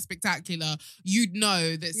is that spectacular, you'd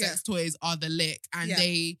know that sex toys are the lick and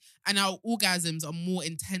our orgasms are more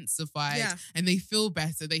intensified and they feel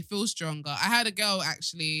better, they feel stronger. I had a girl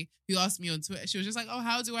actually who asked me on Twitter, she was just like, oh,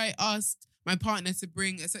 how do I ask my partner to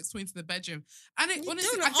bring a sex toy into the bedroom? And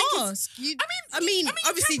honestly, I mean,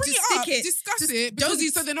 obviously, discuss it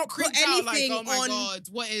because so they're not creeped out like, oh my God,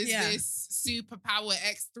 what is this Superpower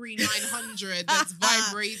X3900 that's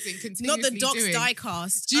vibrating continuously? Not the Doc's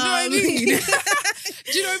diecast. Do you know what I mean?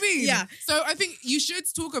 Do you know what I mean? Yeah. So I think you should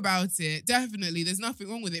talk about it. Definitely, there's nothing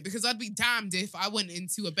wrong with it because I'd be damned if I went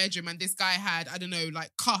into a bedroom and this guy had, I don't know, like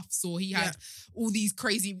cuffs or he had all these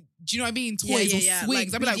crazy, do you know what I mean, toys or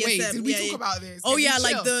swings. Like, I'd be like, wait, did we talk about this? Oh yeah,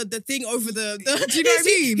 like the thing over the do you know what I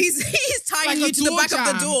mean? He's tying you to the back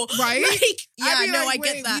of the door, right? I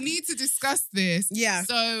get that. We need to discuss this. Yeah.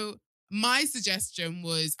 So my suggestion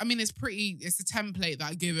was, I mean, it's a template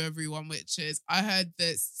that I give everyone, which is I heard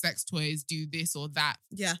that sex toys do this or that.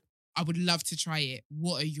 Yeah. I would love to try it.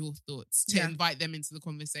 What are your thoughts? To invite them into the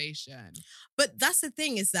conversation. But that's the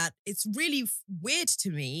thing, is that it's really weird to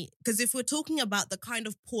me because if we're talking about the kind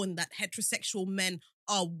of porn that heterosexual men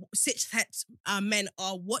are, cis-het men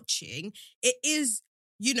are watching, it is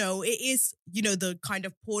the kind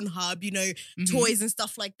of Pornhub, toys and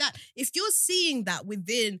stuff like that. If you're seeing that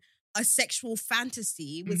within a sexual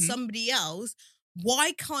fantasy with somebody else,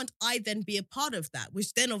 why can't I then be a part of that?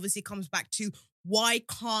 Which then obviously comes back to, why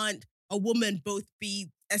can't a woman both be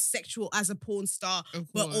as sexual as a porn star,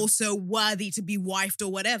 but also worthy to be wifed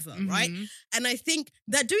or whatever, right? And I think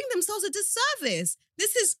they're doing themselves a disservice.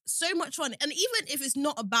 This is so much fun. And even if it's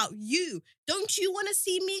not about you, don't you want to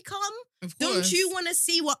see me come? Of course. Don't you want to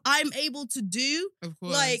see what I'm able to do? Of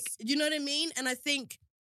course. Like, you know what I mean? And I think,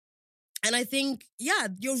 yeah,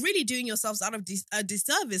 you're really doing yourselves out of a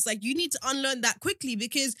disservice. Like, you need to unlearn that quickly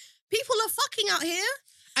because people are fucking out here.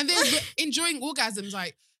 And then enjoying orgasms.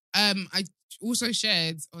 Like, I also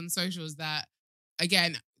shared on socials that,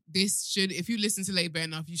 again, if you listen to Labour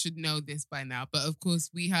enough, you should know this by now. But of course,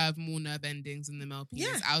 we have more nerve endings in the male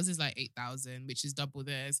penis. Ours is like 8,000, which is double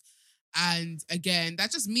theirs. And again,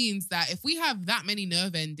 that just means that if we have that many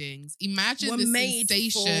nerve endings, imagine the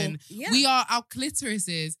sensation. Our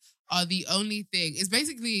clitorises are the only thing. It's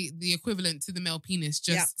basically the equivalent to the male penis,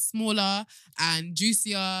 just smaller and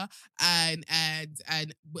juicier and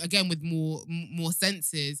again with more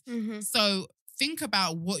senses. So think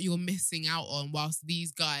about what you're missing out on whilst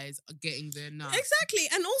these guys are getting their nuts. Exactly.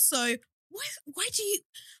 And also, why do you,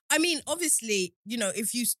 I mean, obviously,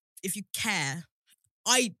 if you care,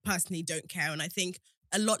 I personally don't care, and I think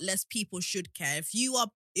a lot less people should care.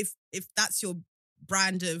 If that's your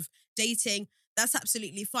brand of dating, that's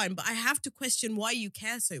absolutely fine. But I have to question why you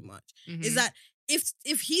care so much. Is that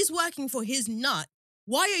if he's working for his nut,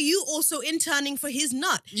 why are you also interning for his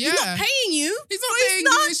nut? Yeah. He's not paying you. He's not paying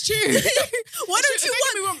you, it's true. Why don't you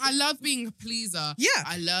Don't get me wrong, I love being a pleaser. Yeah.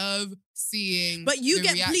 I love seeing But you the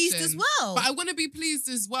get reaction. pleased as well. But I want to be pleased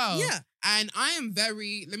as well. Yeah. And I am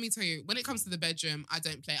let me tell you, when it comes to the bedroom, I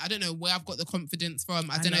don't play. I don't know where I've got the confidence from.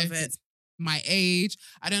 I don't know if it's my age.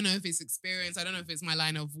 I don't know if it's experience. I don't know if it's my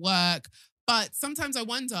line of work. But sometimes I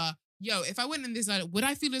wonder, if I went in this line, would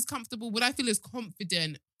I feel as comfortable? Would I feel as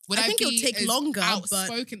confident? I think it'll take longer,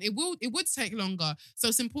 outspoken? But it would take longer. So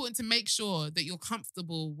it's important to make sure that you're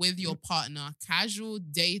comfortable with your partner. Casual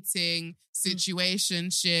dating,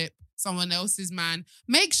 situationship, someone else's man.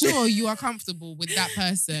 Make sure you are comfortable with that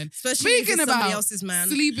person. Especially if it's somebody else's man.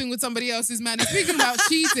 Sleeping with somebody else's man. And speaking about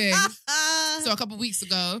cheating. So a couple of weeks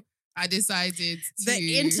ago, I decided to...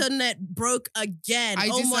 The internet broke again. I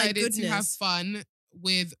oh my decided goodness. to have fun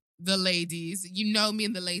with the ladies. You know me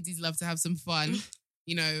and the ladies love to have some fun.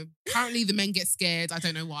 You know, apparently the men get scared. I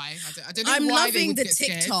don't know why. I don't know I'm why they loving would the get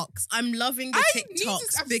scared. TikToks. I'm loving the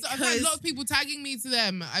TikToks I've had a lot of people tagging me to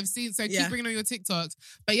them. I've seen, so Yeah. keep bringing on your TikToks.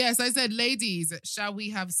 But yes, I said, ladies, shall we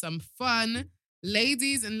have some fun?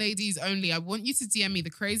 Ladies and ladies only. I want you to DM me the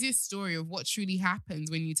craziest story of what truly happened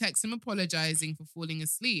when you text him apologizing for falling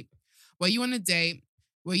asleep. Were you on a date?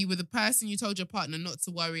 Were you with a person you told your partner not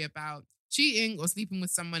to worry about? Cheating or sleeping with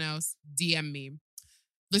someone else? DM me.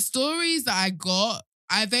 The stories that I got,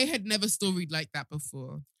 they had never storied like that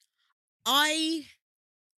before.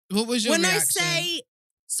 What was your reaction?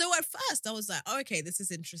 So at first I was like, oh, okay, this is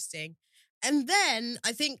interesting. And then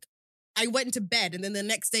I think I went to bed and then the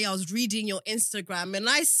next day I was reading your Instagram and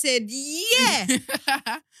I said, yeah,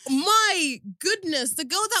 my goodness, the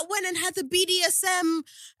girl that went and had the BDSM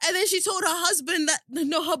and then she told her husband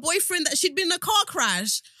her boyfriend that she'd been in a car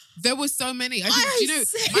crash. There were so many.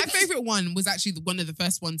 My favorite one was actually one of the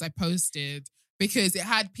first ones I posted because it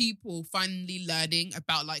had people finally learning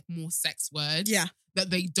about like more sex words. Yeah. That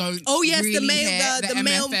they don't. Oh yes, really the male, hear, the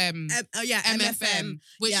male, MFM, MFM,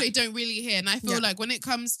 which they don't really hear. And I feel like when it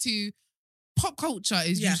comes to pop culture,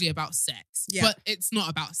 is usually about sex, but it's not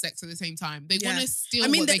about sex at the same time. They want to steal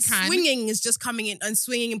what they can. Swinging is just coming in, and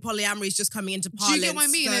swinging and polyamory is just coming into parlance. Do you get what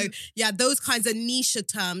I mean? So, yeah, those kinds of niche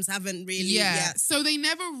terms haven't really. Yeah, so they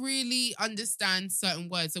never really understand certain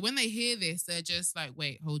words. So when they hear this, they're just like,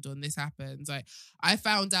 "Wait, hold on, this happens." Like I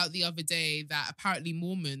found out the other day that apparently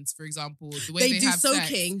Mormons, for example, the way they do have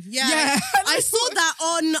soaking. Sex, yeah. I saw that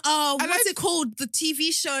on what's it called? The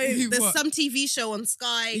TV show. There's some TV show on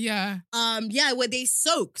Sky. Yeah. Where they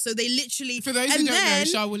soak. So they literally. For those who don't know,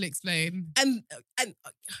 Shah will explain.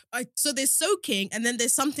 So there's soaking, and then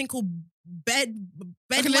there's something called bed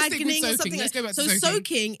wagoning or something. Let's go back to soaking.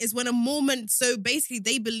 Soaking is when a Mormon. So basically,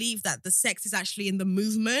 they believe that the sex is actually in the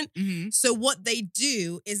movement. Mm-hmm. So what they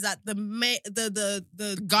do is that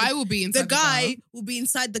the guy will be inside. The guy will be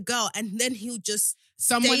inside the girl, and then he'll just.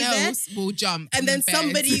 Someone else will jump. And then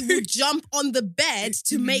somebody will jump on the bed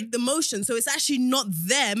to make the motion. So it's actually not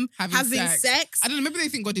them having sex. I don't know. Maybe they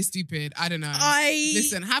think God is stupid. I don't know.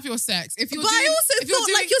 Listen, have your sex. I also thought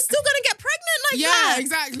like you're still going to get pregnant like that. Yeah,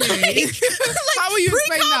 exactly. How will you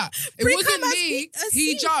explain that? It wasn't me.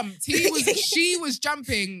 He jumped. She was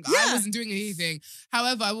jumping. Yeah. I wasn't doing anything.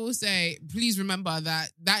 However, I will say, please remember that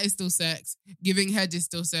is still sex. Giving head is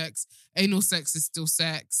still sex. Anal sex is still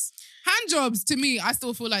sex. Hand jobs, to me, I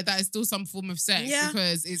still feel like that is still some form of sex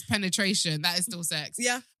because it's penetration. That is still sex.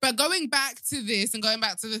 Yeah. But going back to this and going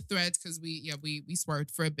back to the thread, because we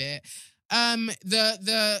swerved for a bit.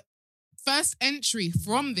 The first entry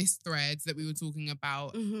from this thread that we were talking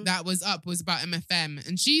about that was up was about MFM.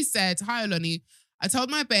 And she said, "Hi, Oloni. I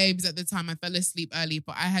told my babes at the time I fell asleep early,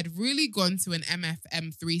 but I had really gone to an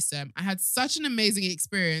MFM threesome. I had such an amazing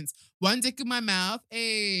experience. One dick in my mouth,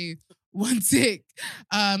 one dick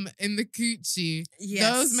in the coochie.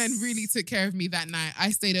 Yes. Those men really took care of me that night.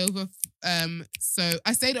 I stayed over, so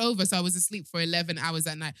I was asleep for 11 hours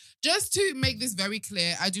that night. Just to make this very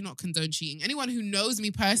clear, I do not condone cheating. Anyone who knows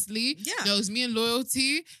me personally knows me and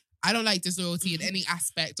loyalty. I don't like disloyalty in any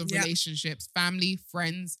aspect of relationships, family,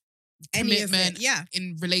 friends, commitment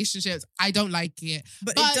in relationships. I don't like it.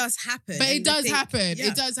 But it does happen. But it does happen. Yeah.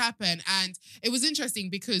 It does happen. And it was interesting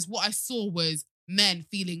because what I saw was men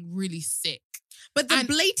feeling really sick. But the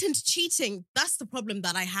blatant cheating, that's the problem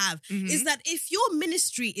that I have, is that if your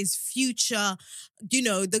ministry is future,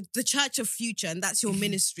 the church of future, and that's your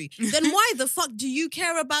ministry, then why the fuck do you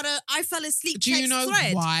care about I fell asleep text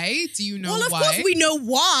thread? Do you know why? Well, of course we know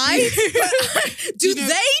why. Do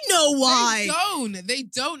they know why? They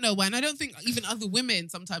don't know why. And I don't think even other women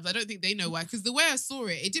sometimes, I don't think they know why. Because the way I saw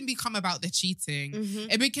it, it didn't become about the cheating.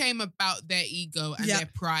 It became about their ego and their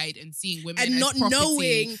pride and seeing women and as not property,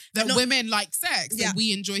 knowing that women like sex. And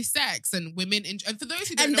we enjoy sex, and women and for those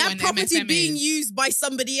who don't know, and that property being used by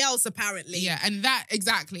somebody else apparently. Yeah, and that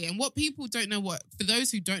exactly. And what people don't know, for those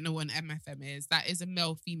who don't know what an MFM is, that is a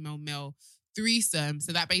male, female, male threesome.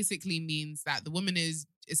 So that basically means that the woman is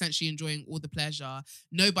essentially enjoying all the pleasure.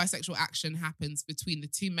 No bisexual action happens between the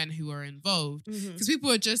two men who are involved. Because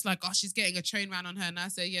people are just like, oh, she's getting a train round on her. And I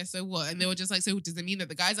say, yeah, so what? And they were just like, so does it mean that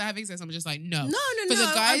the guys are having sex? I'm just like, no. No. For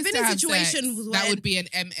the guys I've been to in have situations sex, where that would be an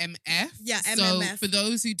MMF. Yeah, So MMF. for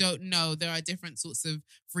those who don't know, there are different sorts of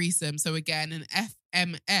threesome. So again, an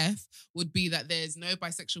FMF would be that there's no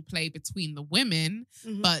bisexual play between the women,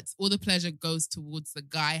 but all the pleasure goes towards the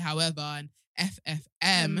guy. However, an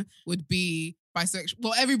FFM would be bisexual.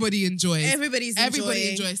 Well, everybody enjoys. Everybody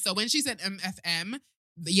enjoys. So when she said MFM,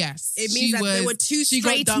 Yes. It means that there were two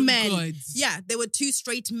straight men. Goods. Yeah, there were two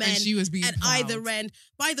straight men and she was being at proud. either end.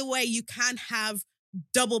 By the way, you can have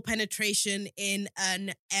double penetration in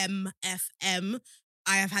an MFM.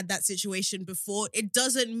 I have had that situation before.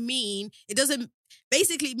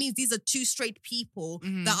 Basically it means these are two straight people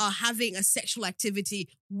that are having a sexual activity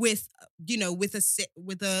with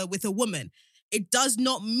a woman. It does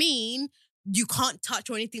not mean you can't touch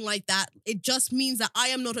or anything like that. It just means that I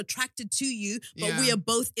am not attracted to you, but we are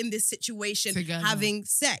both in this situation together, having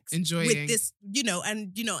sex, enjoying with this,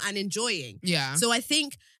 and enjoying. Yeah. So I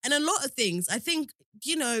think, and a lot of things, I think,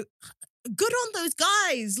 good on those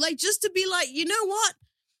guys. Like, just to be like, you know what?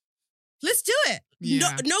 Let's do it.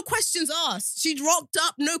 Yeah. No questions asked. She rocked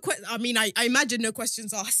up. I imagine no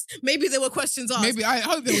questions asked. Maybe there were questions asked. Maybe I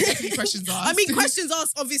hope there were definitely questions asked. I mean, questions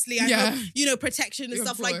asked, obviously. I hope, protection and Yeah,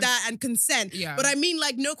 stuff like that and consent. Yeah. But I mean,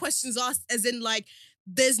 like, no questions asked as in, like,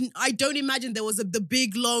 I don't imagine there was the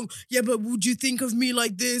big, long, but would you think of me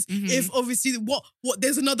like this if obviously, what,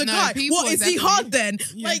 there's another guy. What, is he hard then?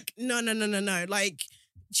 Yeah. Like, no. Like,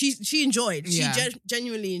 she enjoyed. She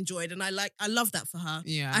genuinely enjoyed, and I love that for her.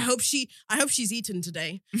 Yeah. I hope she's eaten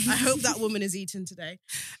today. I hope that woman is eaten today.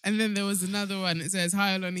 And then there was another one. It says,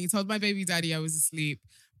 "Hi, Oloni. Told my baby daddy I was asleep,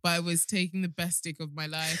 but I was taking the best stick of my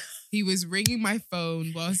life. He was ringing my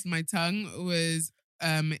phone whilst my tongue was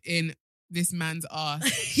in this man's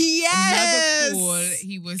ass. Yes. Another call,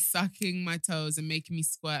 he was sucking my toes and making me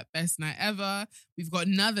squirt. Best night ever." We've got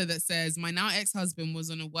another that says, "My now ex-husband was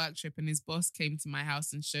on a work trip and his boss came to my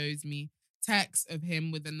house and shows me texts of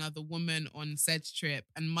him with another woman on said trip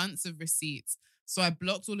and months of receipts. So I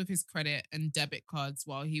blocked all of his credit and debit cards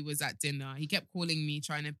while he was at dinner. He kept calling me,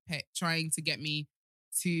 trying to get me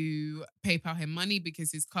to PayPal him money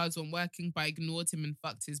because his cards weren't working, but I ignored him and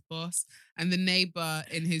fucked his boss. And the neighbor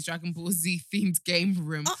in his Dragon Ball Z themed game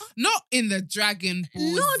room, not in the Dragon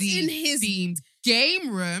Ball Z themed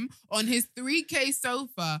game room, on his 3K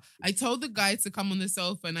sofa. I told the guy to come on the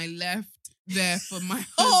sofa and I left there for my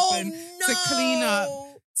husband to clean up,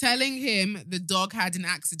 telling him the dog had an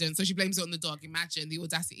accident. So she blames it on the dog. Imagine the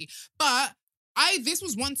audacity. But this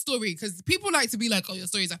was one story, because people like to be like, oh, your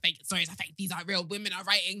stories are fake, these are real. Women are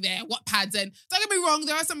writing their Wattpads, and don't get me wrong,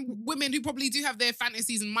 there are some women who probably do have their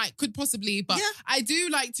fantasies and could possibly, but I do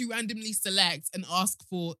like to randomly select and ask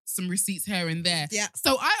for some receipts here and there. Yeah.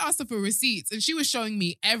 So I asked her for receipts and she was showing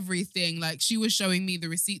me everything. Like, she was showing me the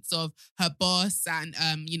receipts of her boss and,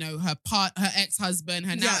 her ex-husband,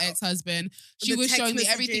 her now ex-husband. She was showing me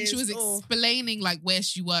everything. She was explaining like where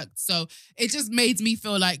she worked. So it just made me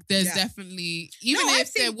feel like there's definitely, even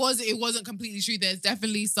if it wasn't completely true, there's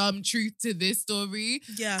definitely some truth to this story.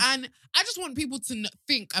 Yeah. And I just want people to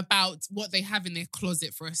think about what they have in their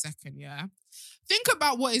closet for a second, yeah? Think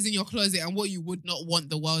about what is in your closet and what you would not want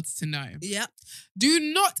the world to know. Yeah. Do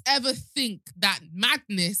not ever think that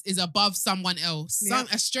madness is above someone else.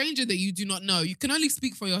 A stranger that you do not know. You can only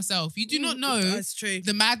speak for yourself. You do not know that's true.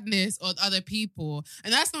 The madness of other people.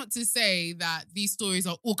 And that's not to say that these stories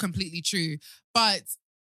are all completely true, but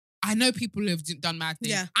I know people who have done mad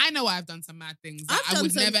things. Yeah. I know I've done some mad things that I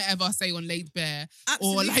would never ever say on Laid Bare.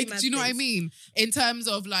 Or like, do you know what I mean? In terms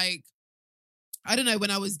of like, I don't know,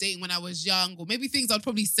 when I was dating when I was young, or maybe things I'd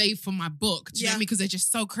probably save for my book. Do you know what I mean? Because they're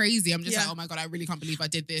just so crazy. I'm just like, oh my God, I really can't believe I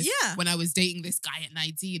did this when I was dating this guy at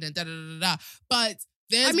 19 and da-da-da-da-da. But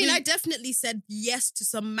I definitely said yes to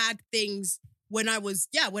some mad things when I was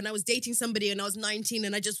dating somebody and I was 19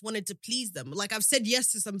 and I just wanted to please them. Like, I've said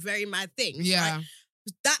yes to some very mad things. Yeah. Right?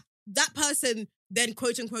 That person then,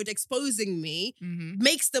 quote unquote, exposing me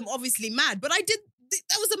makes them obviously mad. But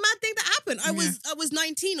that was a mad thing that happened. I was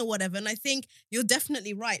 19 or whatever. And I think you're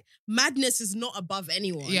definitely right. Madness is not above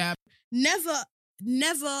anyone. Yeah.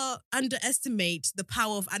 Never underestimate the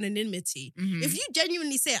power of anonymity. If you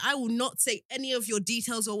genuinely say, I will not say any of your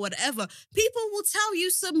details or whatever, people will tell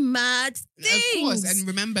you some mad things. Of course. And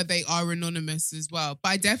remember, they are anonymous as well. But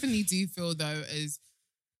I definitely do feel though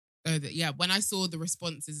when I saw the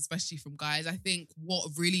responses, especially from guys, I think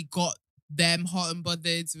what really got them hot and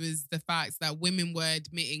bothered was the fact that women were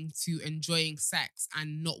admitting to enjoying sex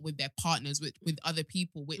and not with their partners, with other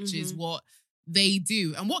people, which is what they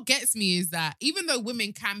do. And what gets me is that even though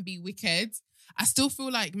women can be wicked, I still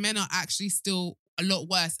feel like men are actually still a lot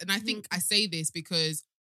worse. And I think I say this because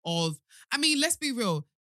let's be real.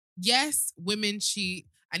 Yes, women cheat.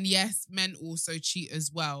 And yes, men also cheat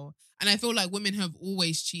as well. And I feel like women have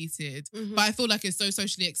always cheated. But I feel like it's so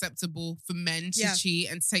socially acceptable for men to cheat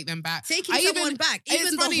and to take them back. Taking someone back.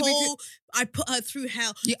 Even the whole, I put her through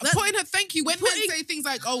hell. Yeah, putting her, thank you. When men say things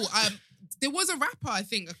like, there was a rapper, I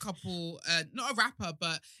think, not a rapper,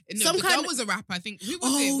 but Some the girl was a rapper. I think, who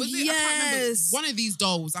was it? Was it? I can't remember. One of these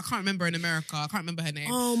dolls. I can't remember in America. I can't remember her name.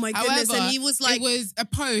 Oh my goodness. However, and he was like, it was a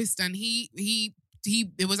post, and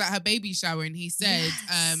it was at her baby shower, and he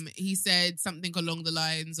said something along the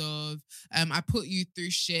lines of, I put you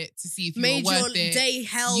through shit to see if you were worth it. Made your day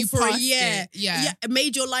hell you for a year. Yeah.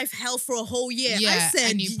 Made your life hell for a whole year. Yeah, I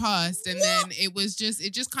said, and you passed. And then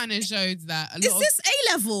it just kind of showed that Is this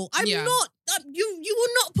A-level? I'm not, you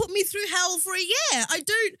will not put me through hell for a year. I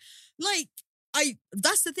don't,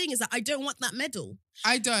 that's the thing, is that I don't want that medal.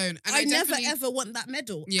 I don't. And I never ever want that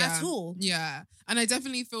medal at all. Yeah. And I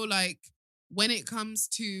definitely feel like when it comes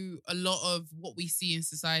to a lot of what we see in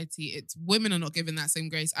society, it's women are not given that same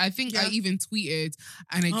grace. I think I even tweeted,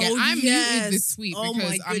 and again, I muted the tweet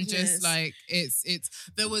because I'm just like, it's.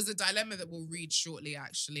 There was a dilemma that we'll read shortly,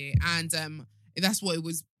 actually, and that's what it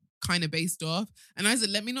was kind of based off. And I said,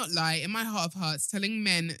 let me not lie, in my heart of hearts, telling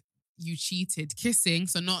men you cheated, kissing,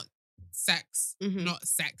 so not sex, not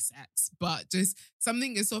sex, but just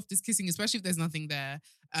something as soft as kissing, especially if there's nothing there,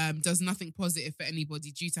 does nothing positive for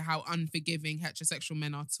anybody due to how unforgiving heterosexual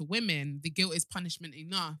men are to women. The guilt is punishment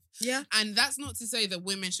enough. Yeah. And that's not to say that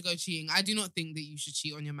women should go cheating. I do not think that you should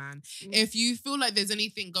cheat on your man. If you feel like there's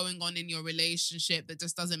anything going on in your relationship that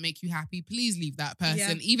just doesn't make you happy, please leave that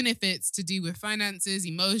person. Even if it's to do with finances,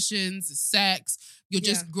 emotions, sex, you're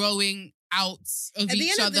just growing out of each other. At the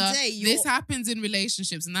end of the day, this happens in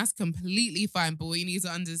relationships, and that's completely fine. But what you need to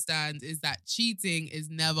understand is that cheating is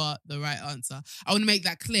never the right answer. I want to make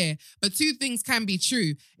that clear. But two things can be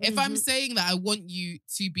true. If I'm saying that I want you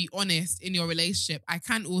to be honest in your relationship, I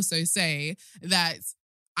can also say that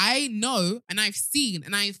I know, and I've seen,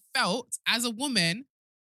 and I've felt as a woman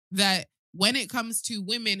that when it comes to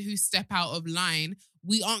women who step out of line,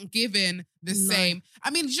 we aren't given the same. I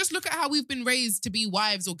mean, just look at how we've been raised to be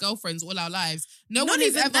wives or girlfriends all our lives. No one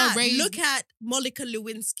has ever raised. Look at Monica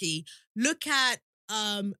Lewinsky. Look at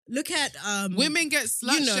women get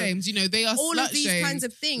slut shamed. You know, they are all slut of these shamed. kinds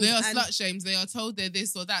of things. They are slut shamed. They are told they're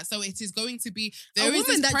this or that. So it is going to be a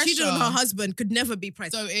woman that cheated on her husband could never be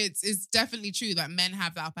pregnant. So it's definitely true that men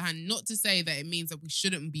have the upper hand. Not to say that it means that we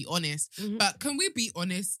shouldn't be honest, but can we be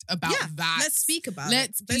honest about that? Let's speak about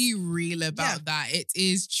Let's be real about that. It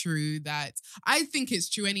is true that I think it's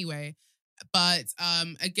true anyway. But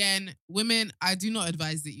again, women, I do not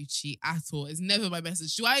advise that you cheat at all. It's never my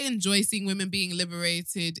message. Do I enjoy seeing women being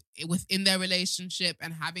liberated within their relationship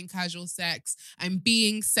and having casual sex and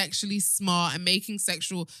being sexually smart and making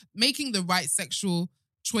the right sexual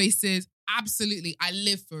choices? Absolutely. I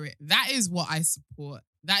live for it. That is what I support.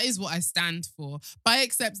 That is what I stand for. But I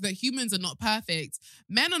accept that humans are not perfect.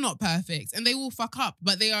 Men are not perfect, and they will fuck up,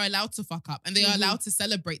 but they are allowed to fuck up, and they are allowed to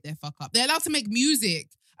celebrate their fuck up. They're allowed to make music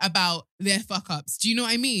about their fuck ups. Do you know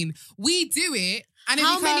what I mean? We do it, and it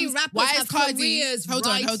becomes, many rappers have careers hold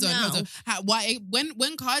right on. now? Why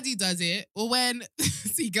when Cardi does it, or when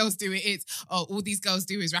see girls do it, it's all these girls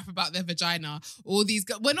do is rap about their vagina. All these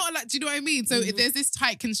we're not like, do you know what I mean? So there's this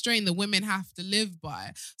tight constraint that women have to live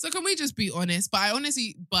by. So can we just be honest? But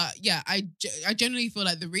I generally feel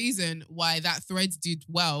like the reason why that thread did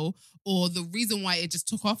well, or the reason why it just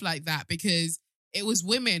took off like that, because it was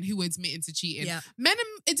women who were admitting to cheating. Yeah. Men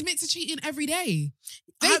admit to cheating every day.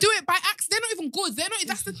 They do it by accident. They're not even good.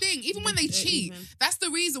 That's the thing. Even when they cheat, that's the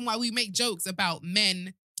reason why we make jokes about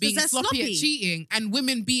men being sloppy at cheating and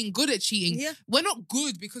women being good at cheating. Yeah. We're not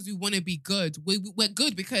good because we want to be good. We're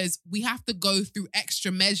good because we have to go through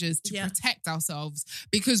extra measures to protect ourselves,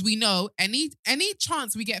 because we know any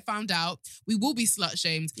chance we get found out, we will be slut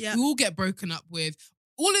shamed. Yeah. We will get broken up with.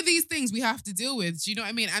 All of these things we have to deal with. Do you know what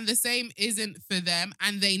I mean? And the same isn't for them,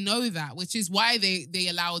 and they know that, which is why they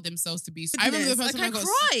allow themselves to be. I remember the first time I got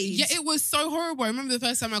cried. Yeah, it was so horrible. I remember the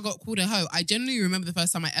first time I got called a hoe. I genuinely remember the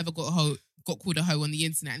first time I ever got called a hoe on the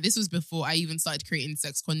internet. And this was before I even started creating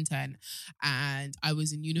sex content. And I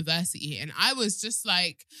was in university, and I was just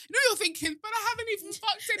like, you're thinking, but I haven't even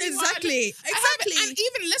fucked anyone. Exactly. And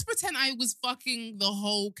even let's pretend I was fucking the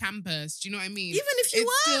whole campus. Do you know what I mean? Even if you it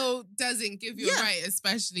still doesn't give you a right,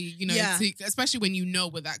 especially, especially when you know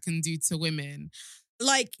what that can do to women.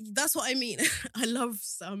 Like, that's what I mean. I love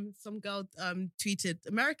some girl tweeted,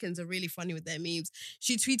 Americans are really funny with their memes.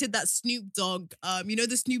 She tweeted that Snoop Dogg,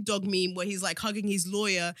 the Snoop Dogg meme where he's like hugging his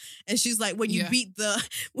lawyer, and she's like, when you beat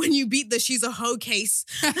the she's a hoe case.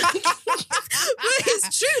 But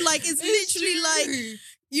it's true. Like, it's literally true. Like,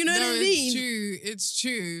 you know what I mean? It's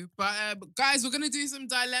true. But guys, we're gonna do some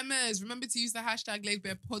dilemmas. Remember to use the hashtag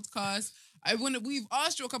LaidBarePodcast. We've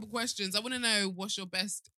asked you a couple questions. I want to know what's your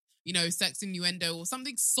best you know, sex innuendo or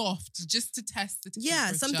something soft just to test the temperature.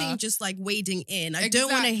 Yeah, something just like wading in. I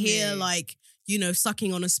don't want to hear like, you know,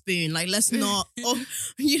 sucking on a spoon. Like, let's not,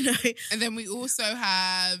 you know. And then we also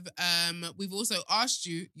have, we've also asked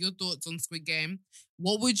you your thoughts on Squid Game.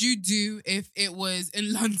 What would you do if it was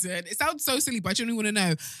in London? It sounds so silly, but I genuinely want to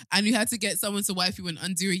know. And you had to get someone to wife you in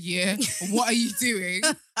under a year. What are you doing?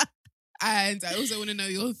 And I also want to know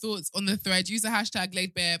your thoughts on the thread. Use the hashtag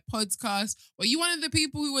LaidBarePodcast. Were you one of the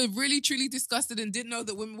people who were really, truly disgusted and didn't know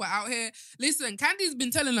that women were out here? Listen, Candy's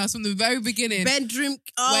been telling us from the very beginning. Bedroom,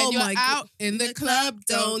 when you're out in the club,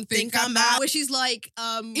 don't think I'm out. Where she's like...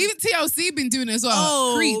 Even TLC been doing it as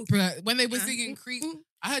well. Creep. When they were singing Creep.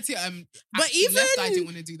 I heard but even I didn't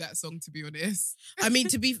want to do that song, to be honest. I mean,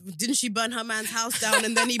 didn't she burn her man's house down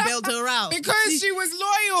and then he bailed her out? Because she was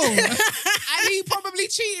loyal. And he probably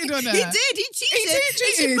cheated on her. He did. He cheated.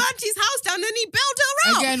 And she burnt his house down and he bailed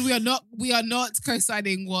her out. Again, we are not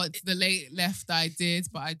co-signing what the late Left Eye did,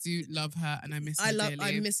 but I do love her and I miss her dearly.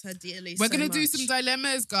 I miss her dearly. We're going to do some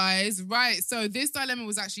dilemmas, guys. Right. So this dilemma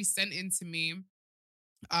was actually sent in to me.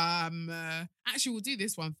 Actually, we'll do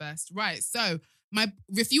this one first. Right. So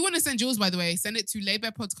if you want to send yours, by the way, send it to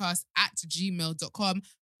laidbarepodcast@gmail.com.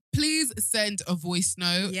 Please send a voice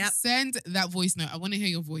note. Yep. Send that voice note. I want to hear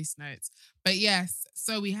your voice notes. But yes,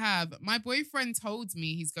 so we have, my boyfriend told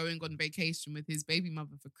me he's going on vacation with his baby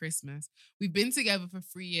mother for Christmas. We've been together for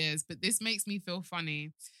 3 years, but this makes me feel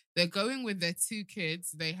funny. They're going with their 2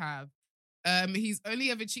 kids they have. He's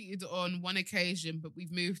only ever cheated on one occasion, but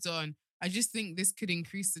we've moved on. I just think this could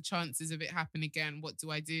increase the chances of it happening again. What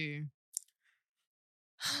do I do?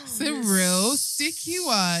 It's a real sticky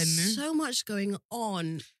one. So much going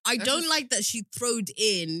on. I don't like that she throwed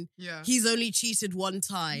in. Yeah, he's only cheated one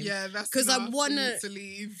time. Yeah, that's because I want to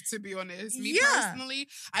leave. To be honest, me personally,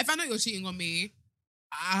 I found out you're cheating on me.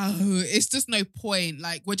 It's just no point.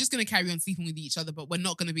 Like, we're just gonna carry on sleeping with each other, but we're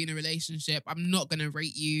not gonna be in a relationship. I'm not gonna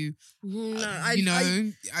rate you.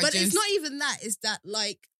 No, but it's not even that. It's that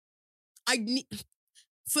like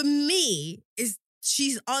for me is.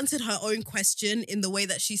 She's answered her own question in the way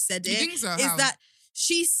that she said it. You think so? Is that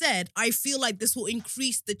she said, I feel like this will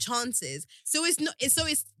increase the chances. So it's not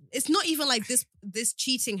even like this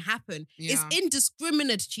cheating happened. Yeah. It's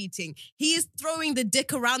indiscriminate cheating. He is throwing the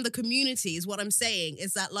dick around the community is what I'm saying.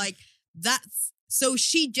 Is that like that's so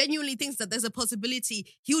she genuinely thinks that there's a possibility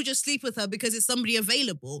he'll just sleep with her because it's somebody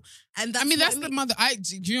available. And that's the mother.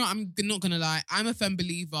 Do you know, I'm not gonna lie. I'm a firm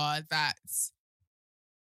believer that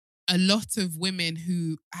a lot of women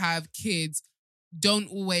who have kids don't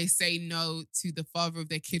always say no to the father of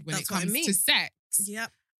their kid when it comes to sex. Yep.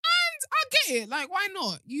 And I get it. Like, why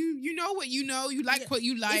not? You know what you know. You like what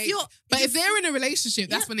you like. If they're in a relationship,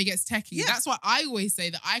 that's when it gets techie. Yeah. That's why I always say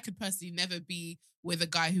that I could personally never be with a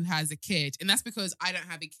guy who has a kid. And that's because I don't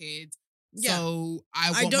have a kid. Yeah. So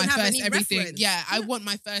I want my first everything. Reference. Yeah, I want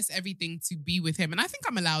my first everything to be with him. And I think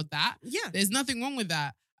I'm allowed that. Yeah. There's nothing wrong with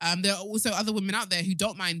that. There are also other women out there who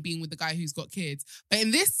don't mind being with the guy who's got kids. But in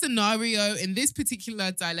this scenario, in this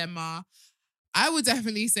particular dilemma, I would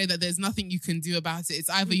definitely say that there's nothing you can do about it. It's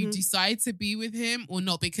either you decide to be with him or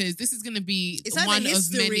not, because this is going to be one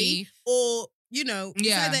of many. Or, you know,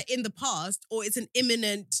 it's either in the past or it's an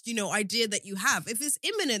imminent, you know, idea that you have. If it's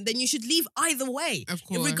imminent, then you should leave either way. Of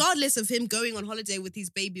course. Regardless of him going on holiday with his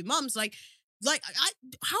baby mums,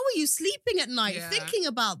 how are you sleeping at night thinking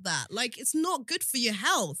about that? Like, it's not good for your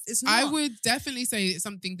health. It's not. I would definitely say it's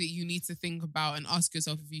something that you need to think about and ask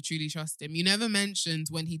yourself if you truly trust him. You never mentioned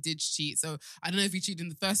when he did cheat. So I don't know if he cheated in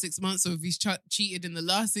the first 6 months or if he's cheated in the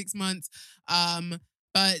last 6 months.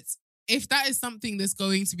 But if that is something that's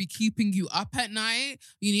going to be keeping you up at night,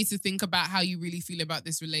 you need to think about how you really feel about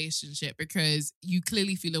this relationship, because you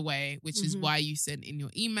clearly feel a way, which is why you sent in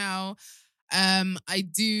your email.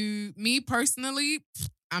 Me personally,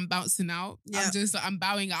 I'm bouncing out. Yeah. I'm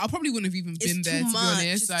bowing out. I probably wouldn't have even been there, to be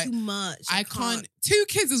honest. It's too much. I can't. 2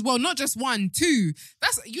 kids as well, not just 1, 2. You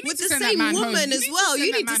need with to the send same that man woman home. as well.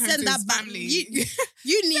 You need to send that back. Family. You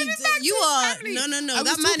need. You are no.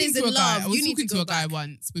 That man is in love. I was talking to a guy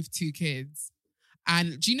once with 2 kids,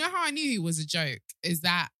 and do you know how I knew he was a joke? Is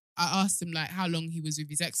that I asked him like how long he was with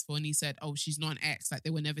his ex for, and he said, "Oh, she's not an ex. Like they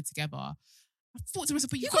were never together." I thought to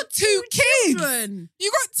myself, but you got 2 kids. Children. You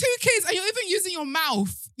got 2 kids and you're even using your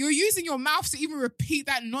mouth. You're using your mouth to even repeat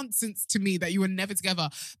that nonsense to me that you were never together.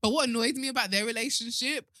 But what annoyed me about their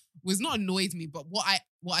relationship was not annoyed me, but what I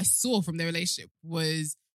saw from their relationship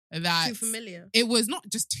was that too familiar. It was not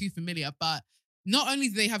just too familiar, but not only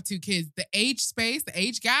do they have 2 kids, the age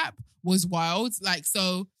gap was wild. Like,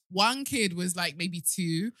 so one kid was like maybe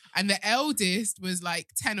 2 and the eldest was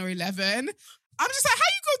like 10 or 11. I'm just like, how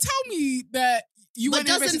you gonna tell me that you but went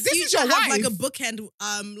doesn't this is Future your have wife. like a bookend?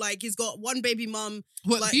 Like he's got one baby mum.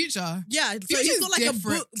 What, like, Future? Yeah, so Future's he's got like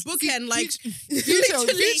different. a bookend. Like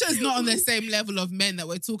Future's not on the same level of men that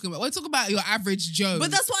we're talking about. We're talking about your average Joe. But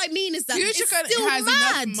that's what I mean is that Future it's still has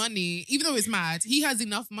mad. enough money, even though it's mad. He has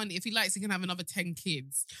enough money. If he likes, he can have another 10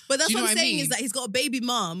 kids. But that's Do you know what I'm saying I mean? is that he's got a baby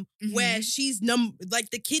mum where she's like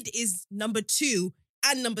the kid is number 2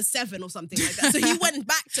 and number 7 or something like that. So he went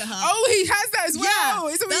back to her. Oh, he has that as well.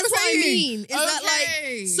 Yeah, Is that that's what I mean. Is that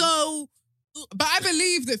like so? But I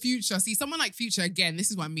believe that Future, see, someone like Future, again,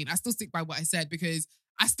 this is what I mean. I still stick by what I said because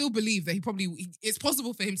I still believe that it's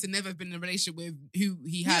possible for him to never have been in a relationship with who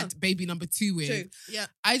he had baby number 2 with. True. Yeah.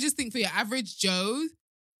 I just think for your average Joe,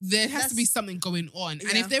 there has to be something going on.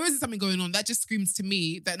 And if there isn't something going on, that just screams to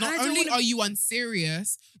me that not only are you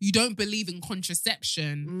unserious, you don't believe in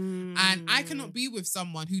contraception. And I cannot be with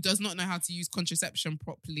someone who does not know how to use contraception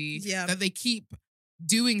properly. Yeah. That they keep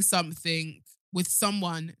doing something with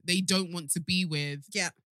someone they don't want to be with. Yeah.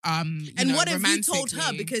 And what have you told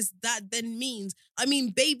her? Because that then means, I mean,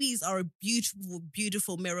 babies are a beautiful,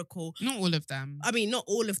 beautiful miracle. Not all of them. I mean, not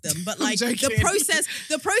all of them, but I'm like joking.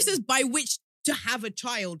 the process by which to have a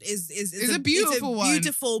child is a beautiful one.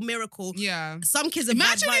 Beautiful miracle. Yeah. Some kids are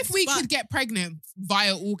Imagine bad vibes, if we but- could get pregnant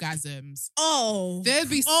via orgasms. Oh. There'd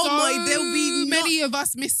be there'll be many of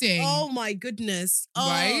us missing. Oh my goodness.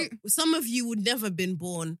 Right? Some of you would never have been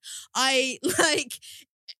born.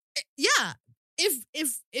 Yeah.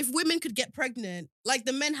 If women could get pregnant, like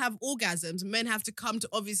the men have orgasms, men have to come to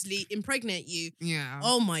obviously impregnate you. Yeah.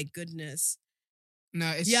 Oh my goodness.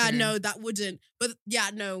 No, it's Yeah, true. no, that wouldn't. But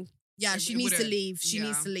yeah, no. Yeah, she It needs to wouldn't. leave. She Yeah.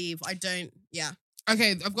 needs to leave. I don't. Yeah.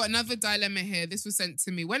 Okay, I've got another dilemma here. This was sent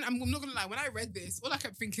to me. I'm not gonna lie, when I read this, all I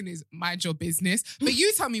kept thinking is mind your business. But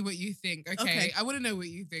you tell me what you think, okay? I want to know what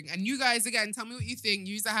you think. And you guys, again, tell me what you think.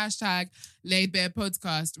 Use the hashtag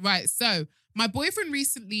LaidBarePodcast. Right, so my boyfriend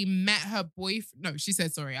recently met her boyfriend. No, she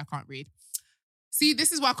said, sorry, I can't read. See,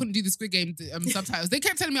 this is why I couldn't do the Squid Game subtitles. They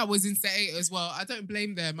kept telling me I was in set 8 as well. I don't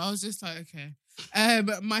blame them. I was just like, okay.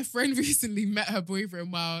 My friend recently met her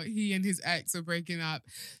boyfriend while he and his ex were breaking up.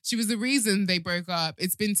 She was the reason they broke up.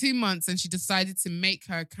 It's been 2 months and she decided to make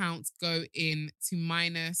her account go in to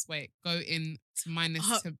minus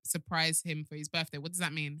to surprise him for his birthday. What does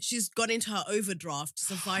that mean? She's gone into her overdraft to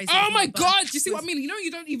surprise him. Oh my for God. Do you see what I mean? You know, you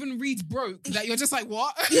don't even read broke. That you're just like,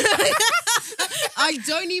 what? I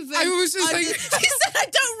don't even. I was just like... She said, I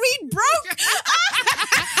don't read broke.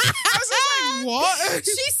 I was just like, what?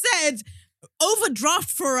 She said, overdraft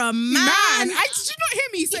for a man. Did you not hear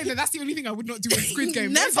me say that that's the only thing I would not do in Squid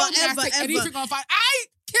Game? Never, Don't tell me ever, I take ever. anything off.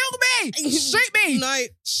 Kill me! Shoot me! No.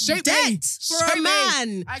 Shoot Debt me! for Shoot a me.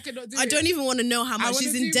 man. I cannot do it. I don't even want to know how much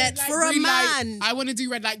she's in debt for a green light. man. I want to do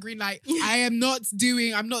red light, green light. I'm not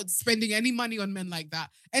spending any money on men like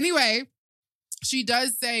that. Anyway, she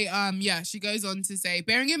does say, she goes on to say,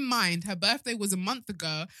 bearing in mind her birthday was a month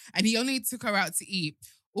ago and he only took her out to eat.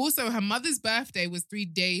 Also, her mother's birthday was 3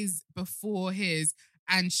 days before his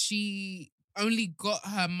and she only got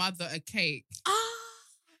her mother a cake.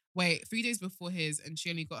 Wait, 3 days before his and she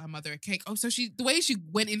only got her mother a cake. Oh, so the way she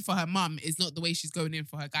went in for her mum is not the way she's going in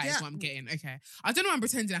for her guy, is what I'm getting. Okay. I don't know, I'm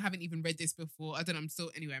pretending I haven't even read this before. I don't know,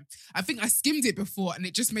 anyway. I think I skimmed it before and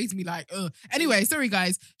it just made me like, ugh. Anyway, sorry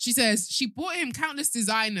guys. She says she bought him countless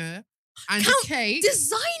designer and a cake.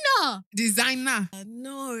 Designer.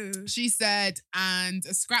 No. She said, and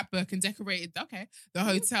a scrapbook and decorated, the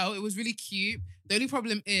hotel. It was really cute. The only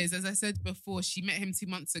problem is, as I said before, she met him 2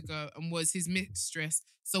 months ago and was his mistress.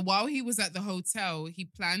 So while he was at the hotel, he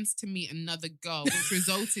plans to meet another girl, which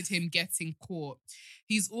resulted him getting caught.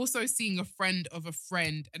 He's also seeing a friend of a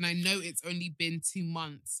friend, and I know it's only been 2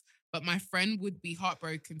 months, but my friend would be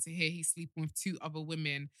heartbroken to hear he's sleeping with 2 other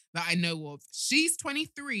women that I know of. She's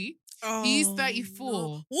 23. He's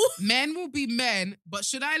 34. No. Men will be men, but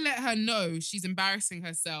should I let her know she's embarrassing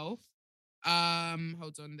herself?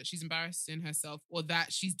 That she's embarrassing herself or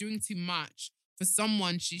that she's doing too much for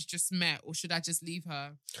someone she's just met, or should I just leave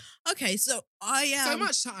her? Okay, so I am... So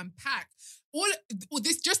much to unpack. All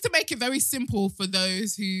this, just to make it very simple for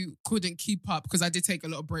those who couldn't keep up, because I did take a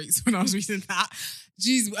lot of breaks when I was reading that.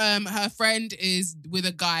 She's her friend is with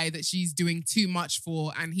a guy that she's doing too much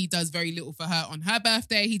for, and he does very little for her. On her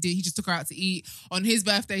birthday, he just took her out to eat. On his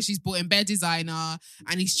birthday, she's bought him bare designer,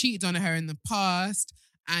 and he's cheated on her in the past.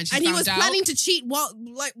 And he was planning to cheat. He was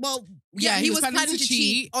planning to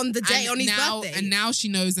cheat on the day on his birthday. And now she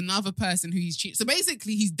knows another person who he's cheating. So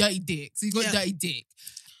basically, he's dirty dick. So he's got dirty dick.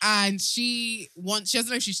 And she doesn't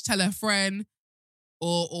know if she should tell her friend.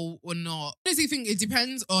 or not. I honestly think it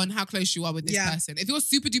depends on how close you are with this person. If you're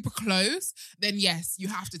super duper close, then yes, you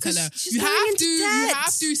have to tell her. You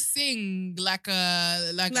have to sing like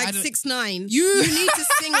I don't, 6ix9ine. You need to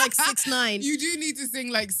sing like 6ix9ine. You do need to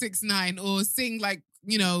sing like 6ix9ine or sing like,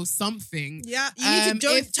 you know, something. Yeah, you need to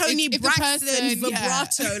do Tony Braxton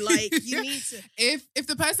vibrato. Like, you need to. If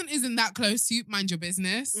the person isn't that close to you, mind your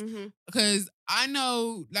business. Because I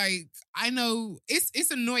know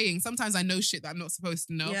it's annoying. Sometimes I know shit that I'm not supposed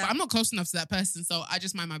to know, but I'm not close enough to that person, so I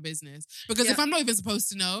just mind my business. Because if I'm not even supposed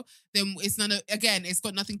to know, then it's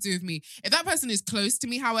got nothing to do with me. If that person is close to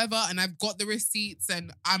me, however, and I've got the receipts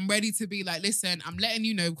and I'm ready to be like, listen, I'm letting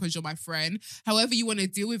you know because you're my friend. However you want to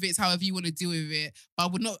deal with it, it's however you want to deal with it.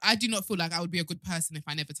 But I do not feel like I would be a good person if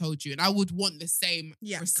I never told you. And I would want the same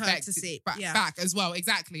respect back as well.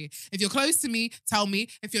 Exactly. If you're close to me, tell me.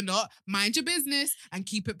 If you're not, mind your business and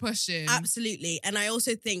keep it pushing. Absolutely. And I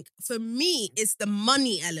also think for me, it's the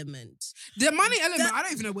money element. The money element, I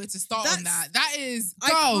don't even know where to start on that. That is,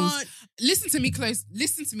 girls, listen to me close.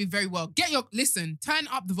 Listen to me very well. Turn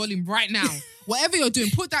up the volume right now. Whatever you're doing,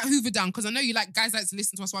 put that Hoover down, because I know you guys like to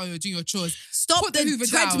listen to us while you're doing your chores. Stop the Hoover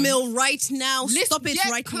treadmill down. Right now. Stop it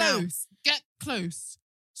right now. Get close.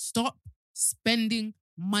 Stop spending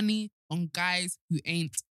money on guys who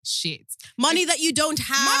ain't shit. Money that you don't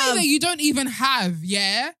have. Money that you don't even have,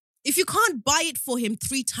 yeah? If you can't buy it for him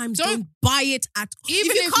 3 times, don't buy it at all.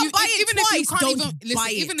 Even if you can't buy it twice, don't buy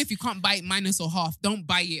it. Even if you can't buy it minus or half, don't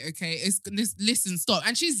buy it, okay? Listen, stop.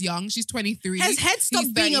 And she's young. She's 23. Has Head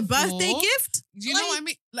stopped being a birthday gift? Do you know what I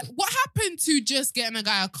mean? Like, what happened to just getting a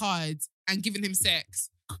guy a card and giving him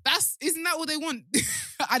sex? Isn't that what they want?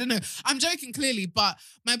 I don't know. I'm joking clearly, but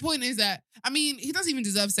my point is that, I mean, he doesn't even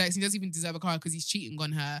deserve sex. He doesn't even deserve a car because he's cheating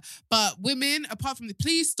on her. But women, apart from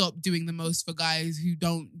please stop doing the most for guys who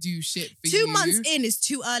don't do shit for you. 2 months in is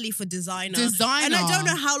too early for designer. And I don't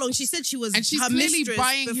know how long. She said she was and she's her clearly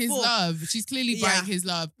buying his love. She's clearly buying his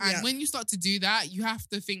love. And when you start to do that, you have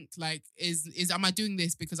to think like, am I doing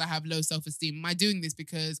this because I have low self-esteem? Am I doing this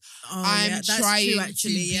because I'm trying to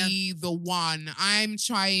be the one? I'm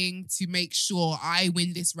trying to make sure I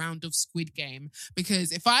win this round of Squid Game,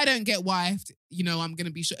 because if I don't get wifed, you know, I'm going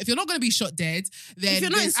to be shot. If you're not going to be shot dead, then if you're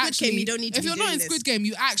not in Squid Game, you don't need to. If you're not in Squid Game,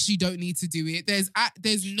 you actually don't need to do it. There's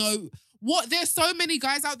so many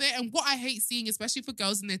guys out there, and what I hate seeing, especially for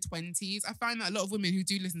girls in their 20s, I find that a lot of women who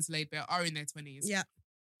do listen to Laid Bare are in their 20s. Yeah.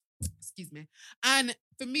 Excuse me. And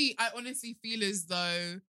for me, I honestly feel as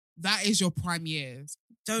though that is your prime years.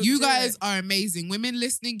 You guys are amazing. Women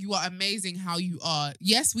listening, you are amazing how you are.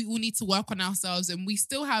 Yes, we all need to work on ourselves and we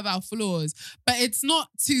still have our flaws, but it's not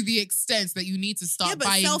to the extent that you need to start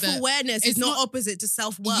buying. Self-awareness is not opposite to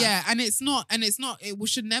self-worth. Yeah, it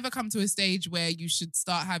should never come to a stage where you should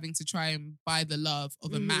start having to try and buy the love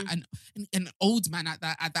of a man, an old man at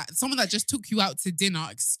that. Someone that just took you out to dinner,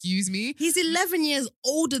 excuse me. He's 11 years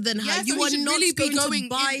older than her. Yeah, you are not really going to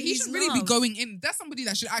buy He should really be going in. That's somebody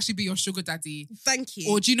that should actually be your sugar daddy. Thank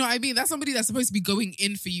you. Or do you know what I mean? That's somebody that's supposed to be going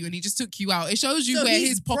in for you and he just took you out. It shows you where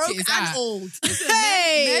his pocket is at. Old.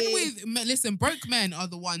 Listen, broke men are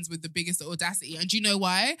the ones with the biggest audacity. And do you know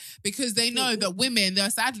why? Because they know that there are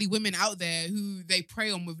sadly women out there who they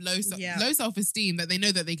prey on with low self-esteem that they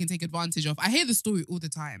know that they can take advantage of. I hear the story all the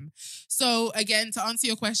time. So again, to answer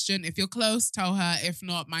your question, if you're close, tell her. If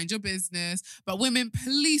not, mind your business. But women,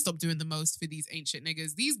 please stop doing the most for these ancient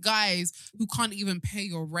niggas. These guys who can't even pay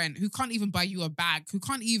your rent, who can't even buy you a bag, who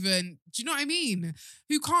can't even, do you know what I mean?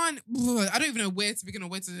 Who can't, I don't even know where to begin or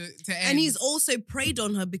where to end. And he's also preyed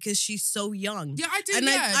on her because she's so young. Yeah, I do. And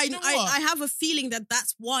I I have a feeling that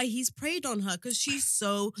that's why he's preyed on her, because she's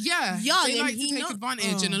so young. They like to take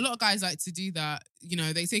advantage. And a lot of guys like to do that. You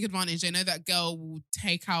know, they take advantage. They know that girl will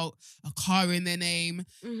take out a car in their name,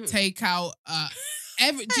 take out do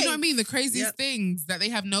you know what I mean? The craziest things that they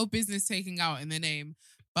have no business taking out in their name.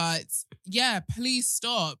 But yeah, please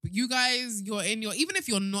stop. You guys, even if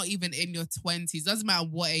you're not even in your 20s, doesn't matter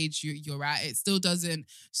what age you're at, it still doesn't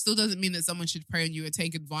mean that someone should prey on you or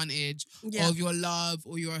take advantage of your love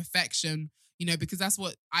or your affection, you know, because that's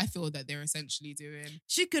what I feel that they're essentially doing.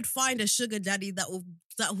 She could find a sugar daddy that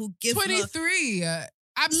will give 23. her...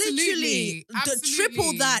 Absolutely.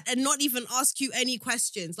 Triple that and not even ask you any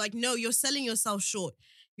questions. Like, no, you're selling yourself short.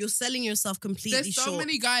 You're selling yourself completely short. There's so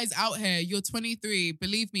many guys out here. You're 23.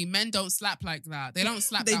 Believe me, men don't slap like that. They don't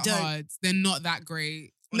slap hard. They're not that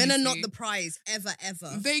great. Honestly. Men are not the prize, ever.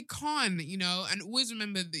 They can't, you know, and always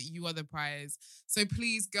remember that you are the prize. So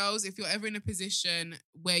please, girls, if you're ever in a position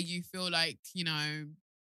where you feel like, you know,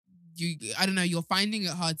 you're finding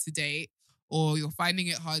it hard to date or you're finding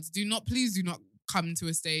it hard, please do not come to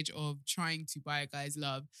a stage of trying to buy a guy's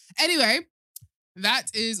love. Anyway,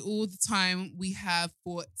 that is all the time we have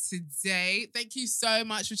for today. Thank you so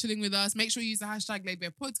much for chilling with us. Make sure you use the hashtag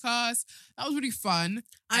 #LaidBarePodcast. That was really fun.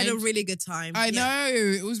 I had a really good time. I know.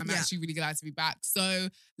 It was. I'm actually really glad to be back. So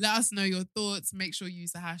let us know your thoughts. Make sure you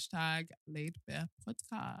use the hashtag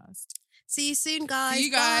 #LaidBarePodcast. See you soon, guys. See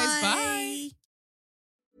you guys. Bye.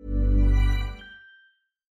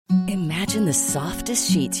 Imagine the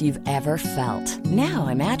softest sheets you've ever felt. Now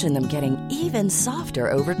imagine them getting even softer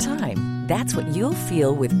over time. That's what you'll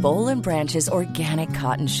feel with Boll & Branch's organic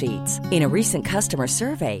cotton sheets. In a recent customer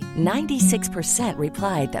survey, 96%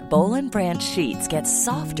 replied that Boll & Branch sheets get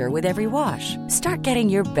softer with every wash. Start getting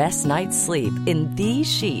your best night's sleep in these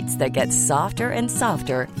sheets that get softer and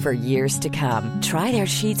softer for years to come. Try their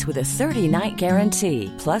sheets with a 30-night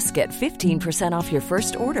guarantee. Plus, get 15% off your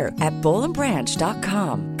first order at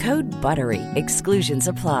bollandbranch.com. Code BUTTERY. Exclusions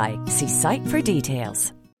apply. See site for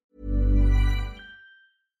details.